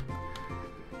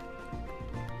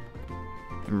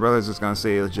 And brother's just gonna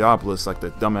say jobless like the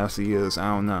dumbass he is.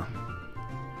 I don't know.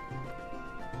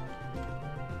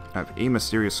 I have 8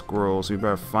 mysterious squirrels. We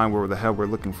better find where the hell we're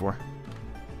looking for.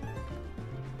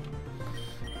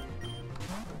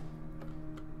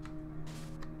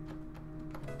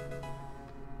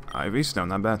 IV stone,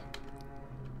 not bad.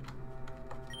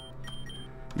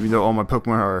 Even though all my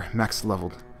Pokemon are max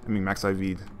leveled. I mean max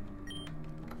IV'd.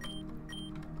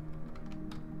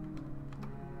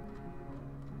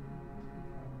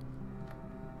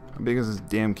 How big is this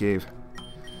damn cave?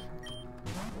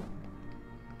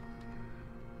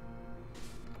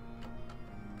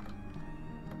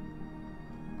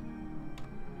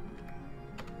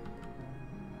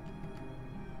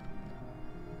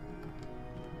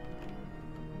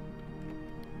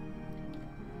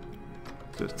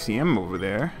 There's TM over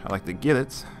there. I like to get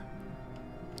it.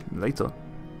 Later.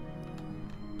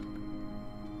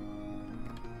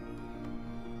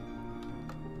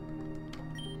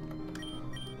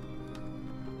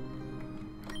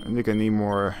 I think I need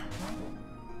more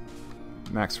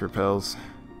max repels.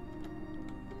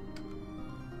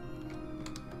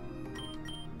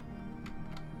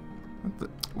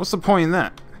 What's the point in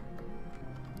that?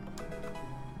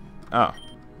 Oh.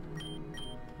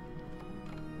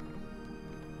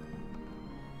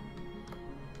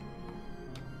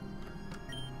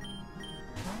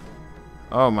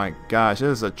 Oh my gosh,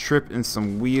 there's a trip in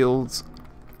some wheels.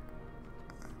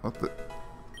 What the?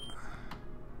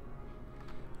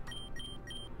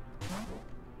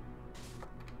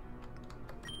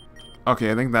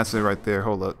 Okay, I think that's it right there.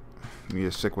 Hold up. Let me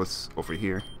just check what's over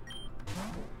here.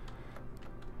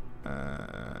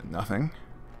 Nothing.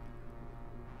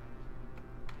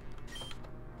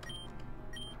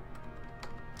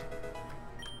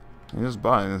 I just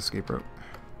bought an escape rope.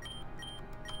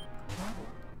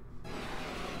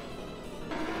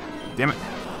 Damn it.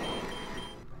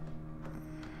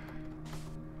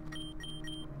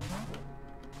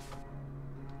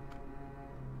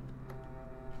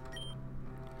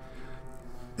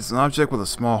 It's an object with a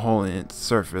small hole in its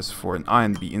surface for an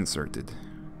ion to be inserted.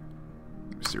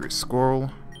 Mysterious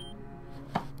squirrel.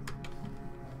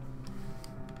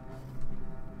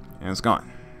 And it's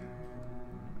gone.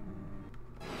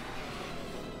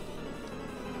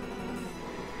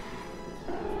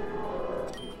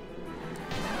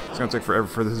 It's gonna take forever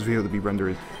for this video to be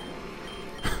rendered.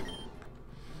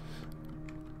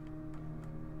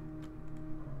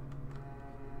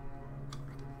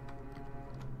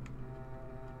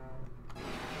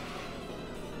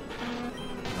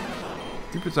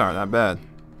 Stupids aren't that bad.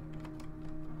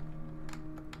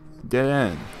 Dead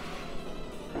end.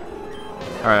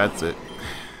 Alright, that's it.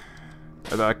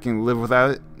 I can live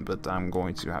without it, but I'm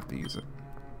going to have to use it.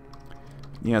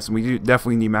 Yes, we do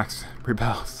definitely need max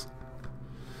repels.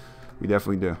 We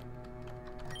definitely do.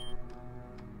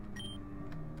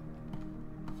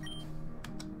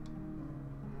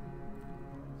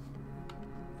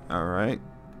 Alright.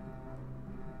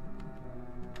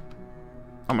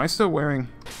 Am I still wearing?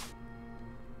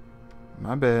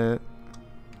 My bad.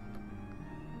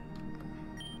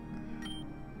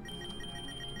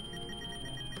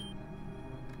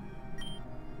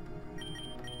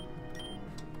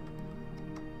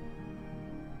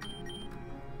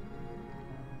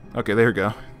 Okay, there we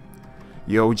go.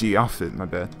 The OG outfit, my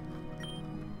bad.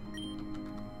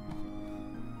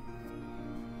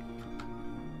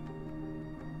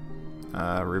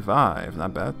 Revive,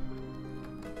 not bad.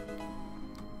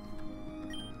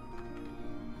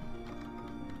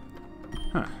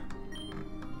 Huh.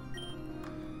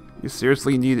 You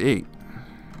seriously need 8.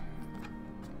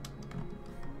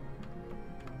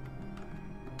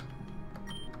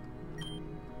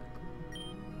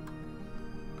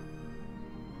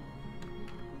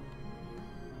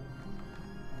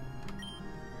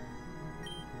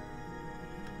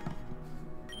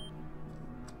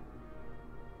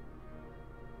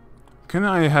 Couldn't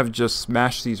I have just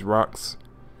smashed these rocks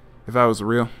if I was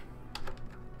real?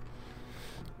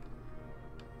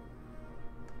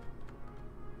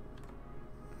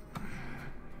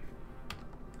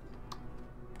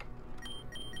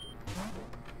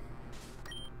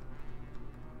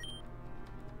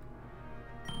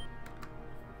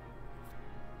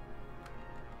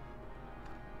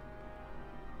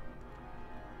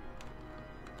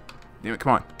 Damn it,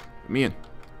 come on. Get me in.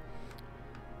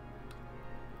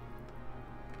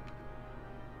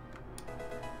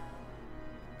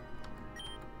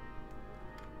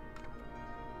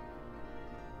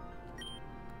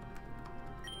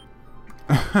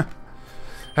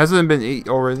 Hasn't it been 8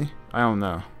 already? I don't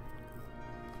know.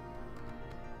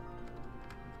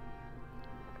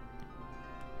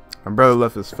 My brother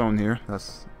left his phone here.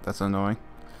 That's annoying.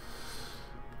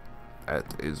 That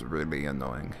is really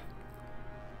annoying.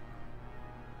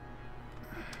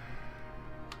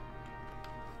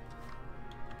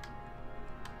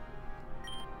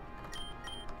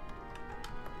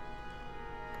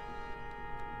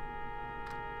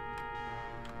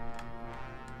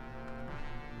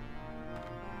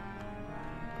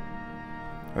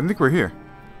 I think we're here.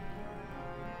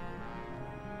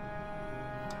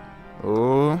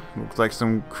 Oh, looks like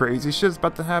some crazy shit's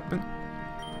about to happen.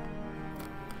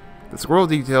 The scroll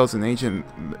details an ancient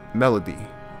melody.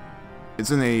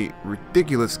 It's in a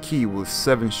ridiculous key with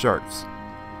 7 sharps.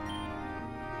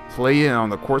 Play it on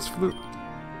the quartz flute.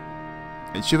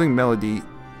 A chilling melody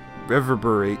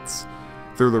reverberates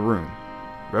through the room.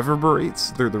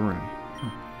 Reverberates through the room.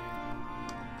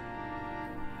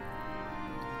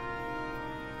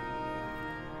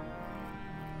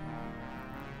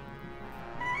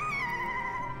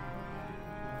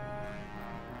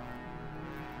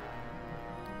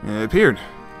 It appeared.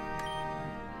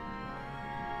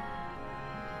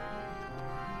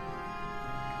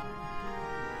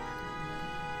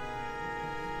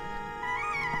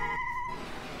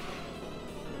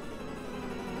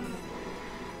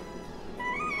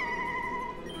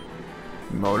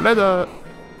 Meloetta.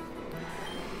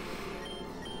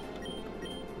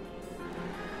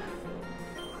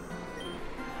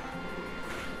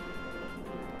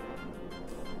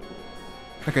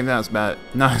 Okay, not as bad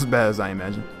as I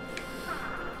imagined.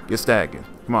 Get stacking.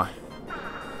 Come on.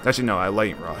 Actually, no, I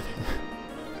lightning rod.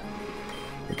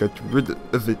 I got rid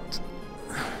of it.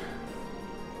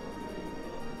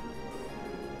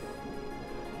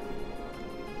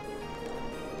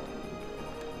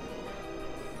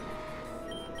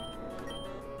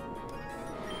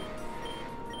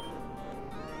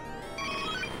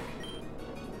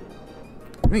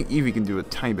 I think Eevee can do a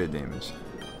tiny bit of damage.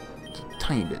 Just a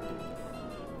tiny bit.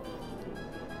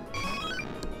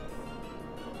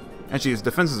 Actually, his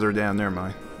defenses are down. Never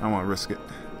mind. I don't want to risk it.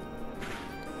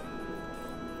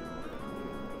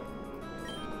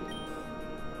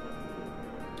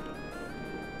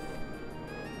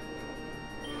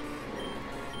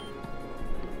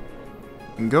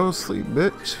 Go sleep,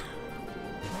 bitch.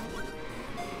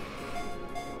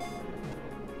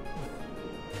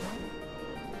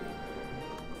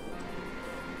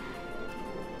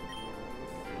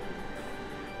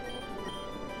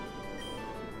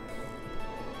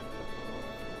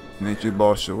 Nature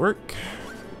ball should work.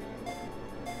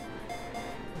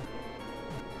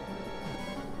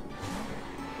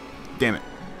 Damn it.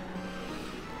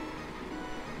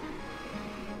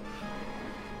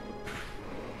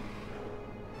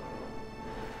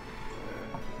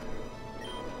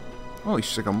 Holy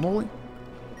shit, I'm moly.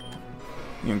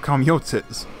 You can calm your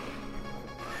tits.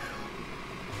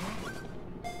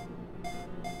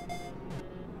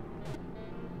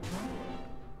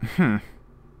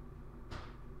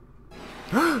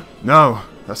 No,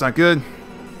 that's not good.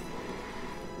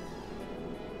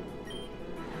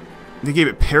 They gave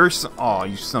it Paris. Aw,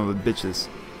 you son of a bitches.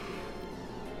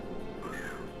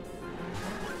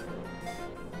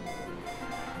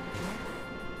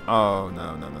 Oh, no.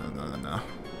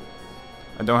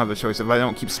 I don't have a choice. If I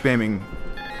don't keep spamming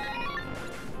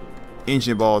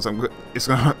ancient balls, it's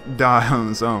gonna die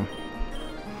on its own.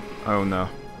 Oh, no.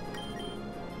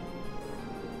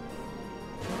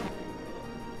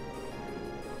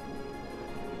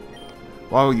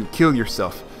 Why will you kill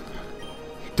yourself?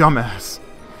 Dumbass.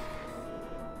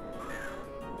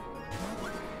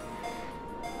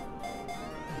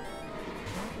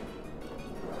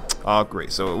 Oh,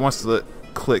 great. So it wants to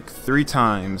click 3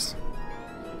 times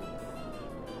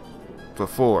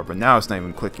before, but now it's not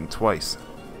even clicking twice.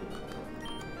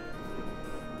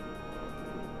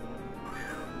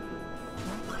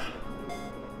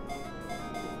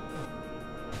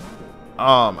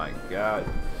 Oh my god.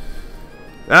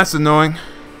 That's annoying.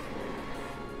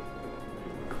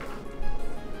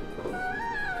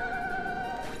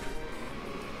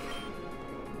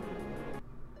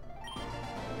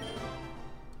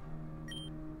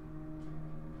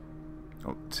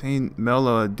 Obtain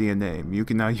Meloetta DNA. You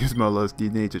can now use Meloetta's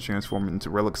DNA to transform it into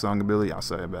relic song ability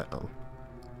outside of battle.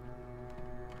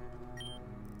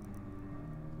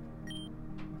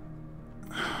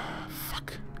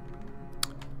 Fuck.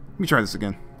 Let me try this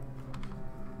again.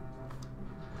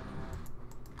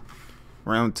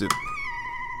 Round 2.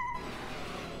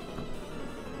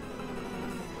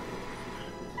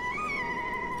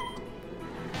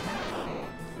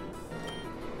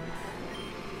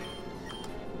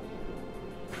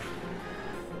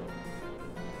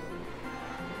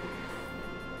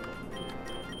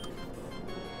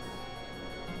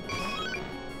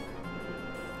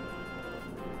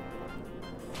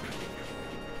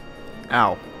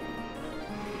 Ow.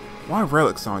 Why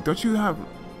Relic Song? Don't you have...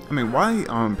 I mean, why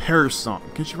Perish Song?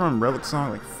 Can't you run Relic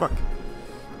Song? Like, fuck.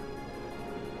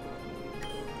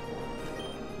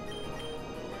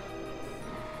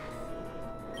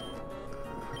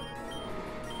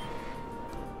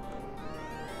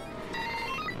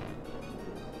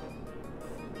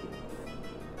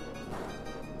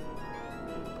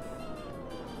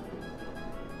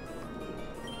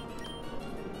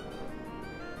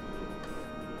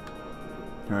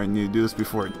 Alright, I need to do this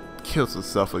before it kills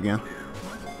itself again.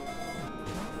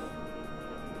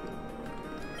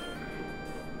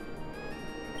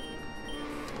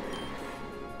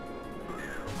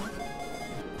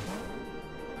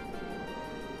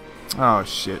 Oh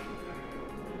shit.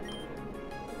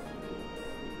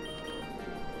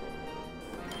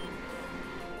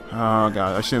 Oh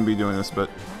god, I shouldn't be doing this, but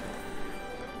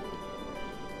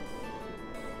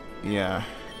yeah.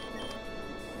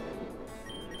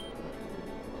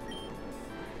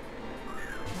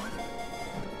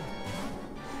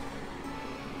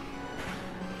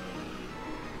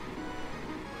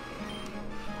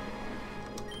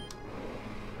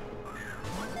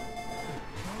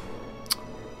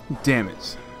 Damn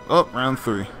it. Oh, round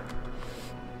 3.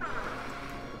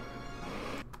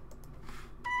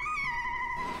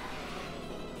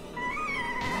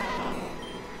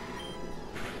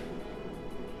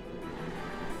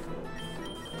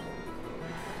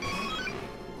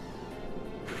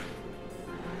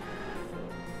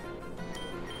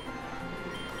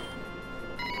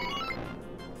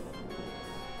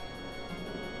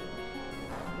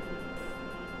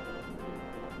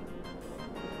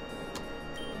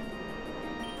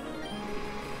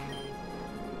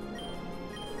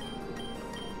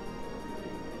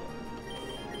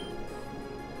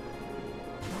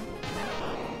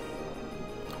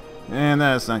 And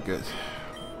that's not good.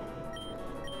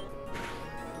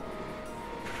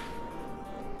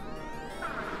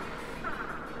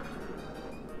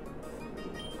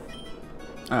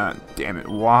 Ah, damn it,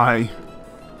 why?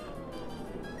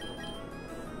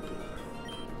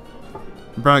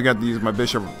 I probably got to use my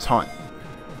bishop with taunt.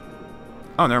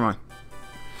 Oh, never mind.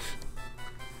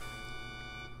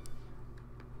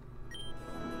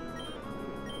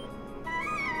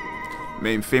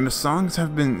 Many famous songs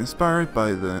have been inspired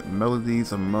by the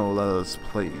melodies of Meloetta's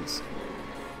plays.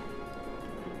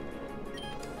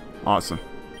 Awesome.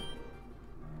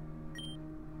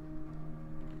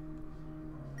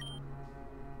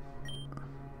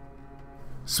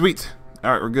 Sweet.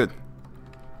 Alright, we're good.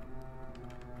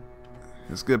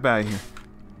 Let's get back here.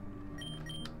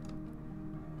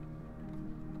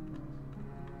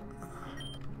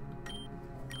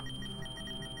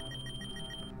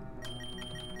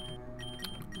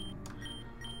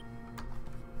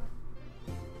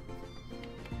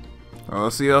 Well,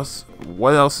 let's see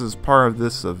what else is part of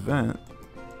this event.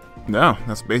 No,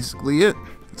 that's basically it.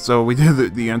 So we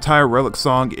did the entire Relic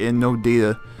Song in no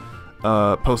data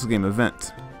post-game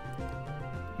event.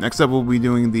 Next up, we'll be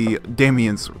doing the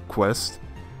Damien's quest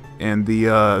and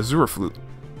the Zura Flute.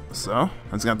 So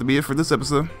that's got to be it for this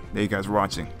episode. Thank you guys for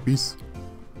watching. Peace.